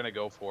it, and they're gonna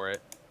go for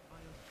it.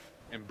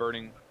 And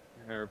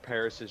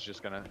Paris is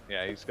just gonna,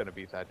 yeah, he's gonna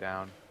beat that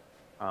down.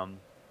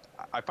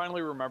 I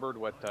finally remembered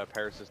what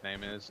Paris's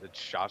name is. It's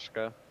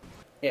Shashka.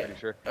 Yeah. Pretty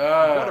sure. What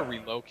a Uh,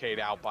 relocate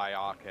out by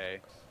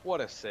Ake. What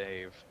a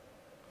save.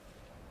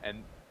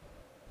 And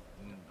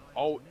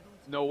oh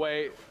no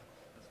way,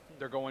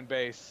 they're going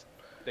base.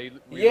 They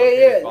yeah,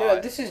 relocated no,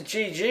 bot. this is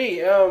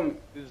GG.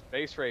 This is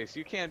base race.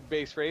 You can't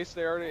base race.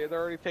 They're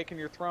already taking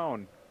your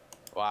throne.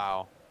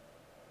 Wow.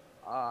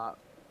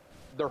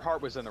 Their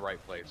heart was in the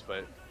right place,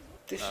 but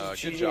This is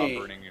good GG. job,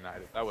 Burning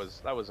United. That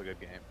was a good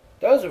game.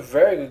 That was a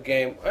very good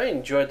game. I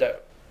enjoyed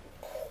that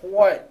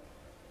quite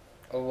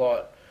a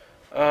lot.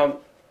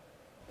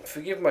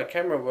 Forgive my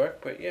camera work,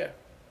 but yeah.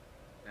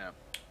 Yeah.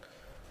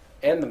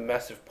 And the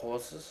massive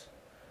pauses.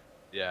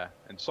 Yeah,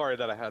 and sorry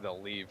that I had to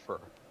leave for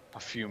a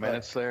few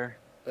minutes there.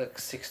 Like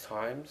 6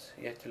 times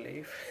you had to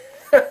leave.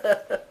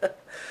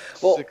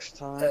 Well, 6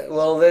 times.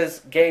 well, there's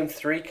game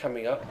 3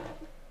 coming up.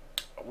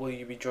 Will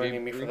you be joining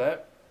Game me 3? for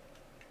that?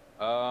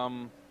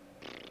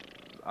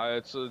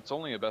 It's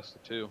only a best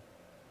of 2,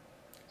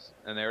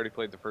 and they already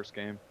played the first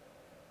game.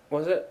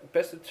 Was it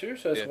best of 2?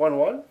 So it's Yeah.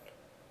 1-1?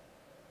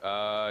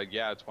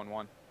 Yeah, it's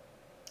 1-1.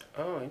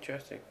 Oh,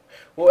 interesting.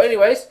 Well,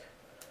 anyways,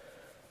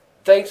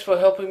 thanks for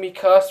helping me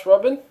cast,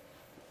 Robin.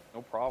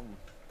 No problem.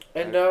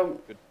 And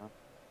Good time.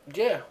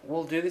 yeah,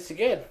 we'll do this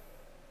again.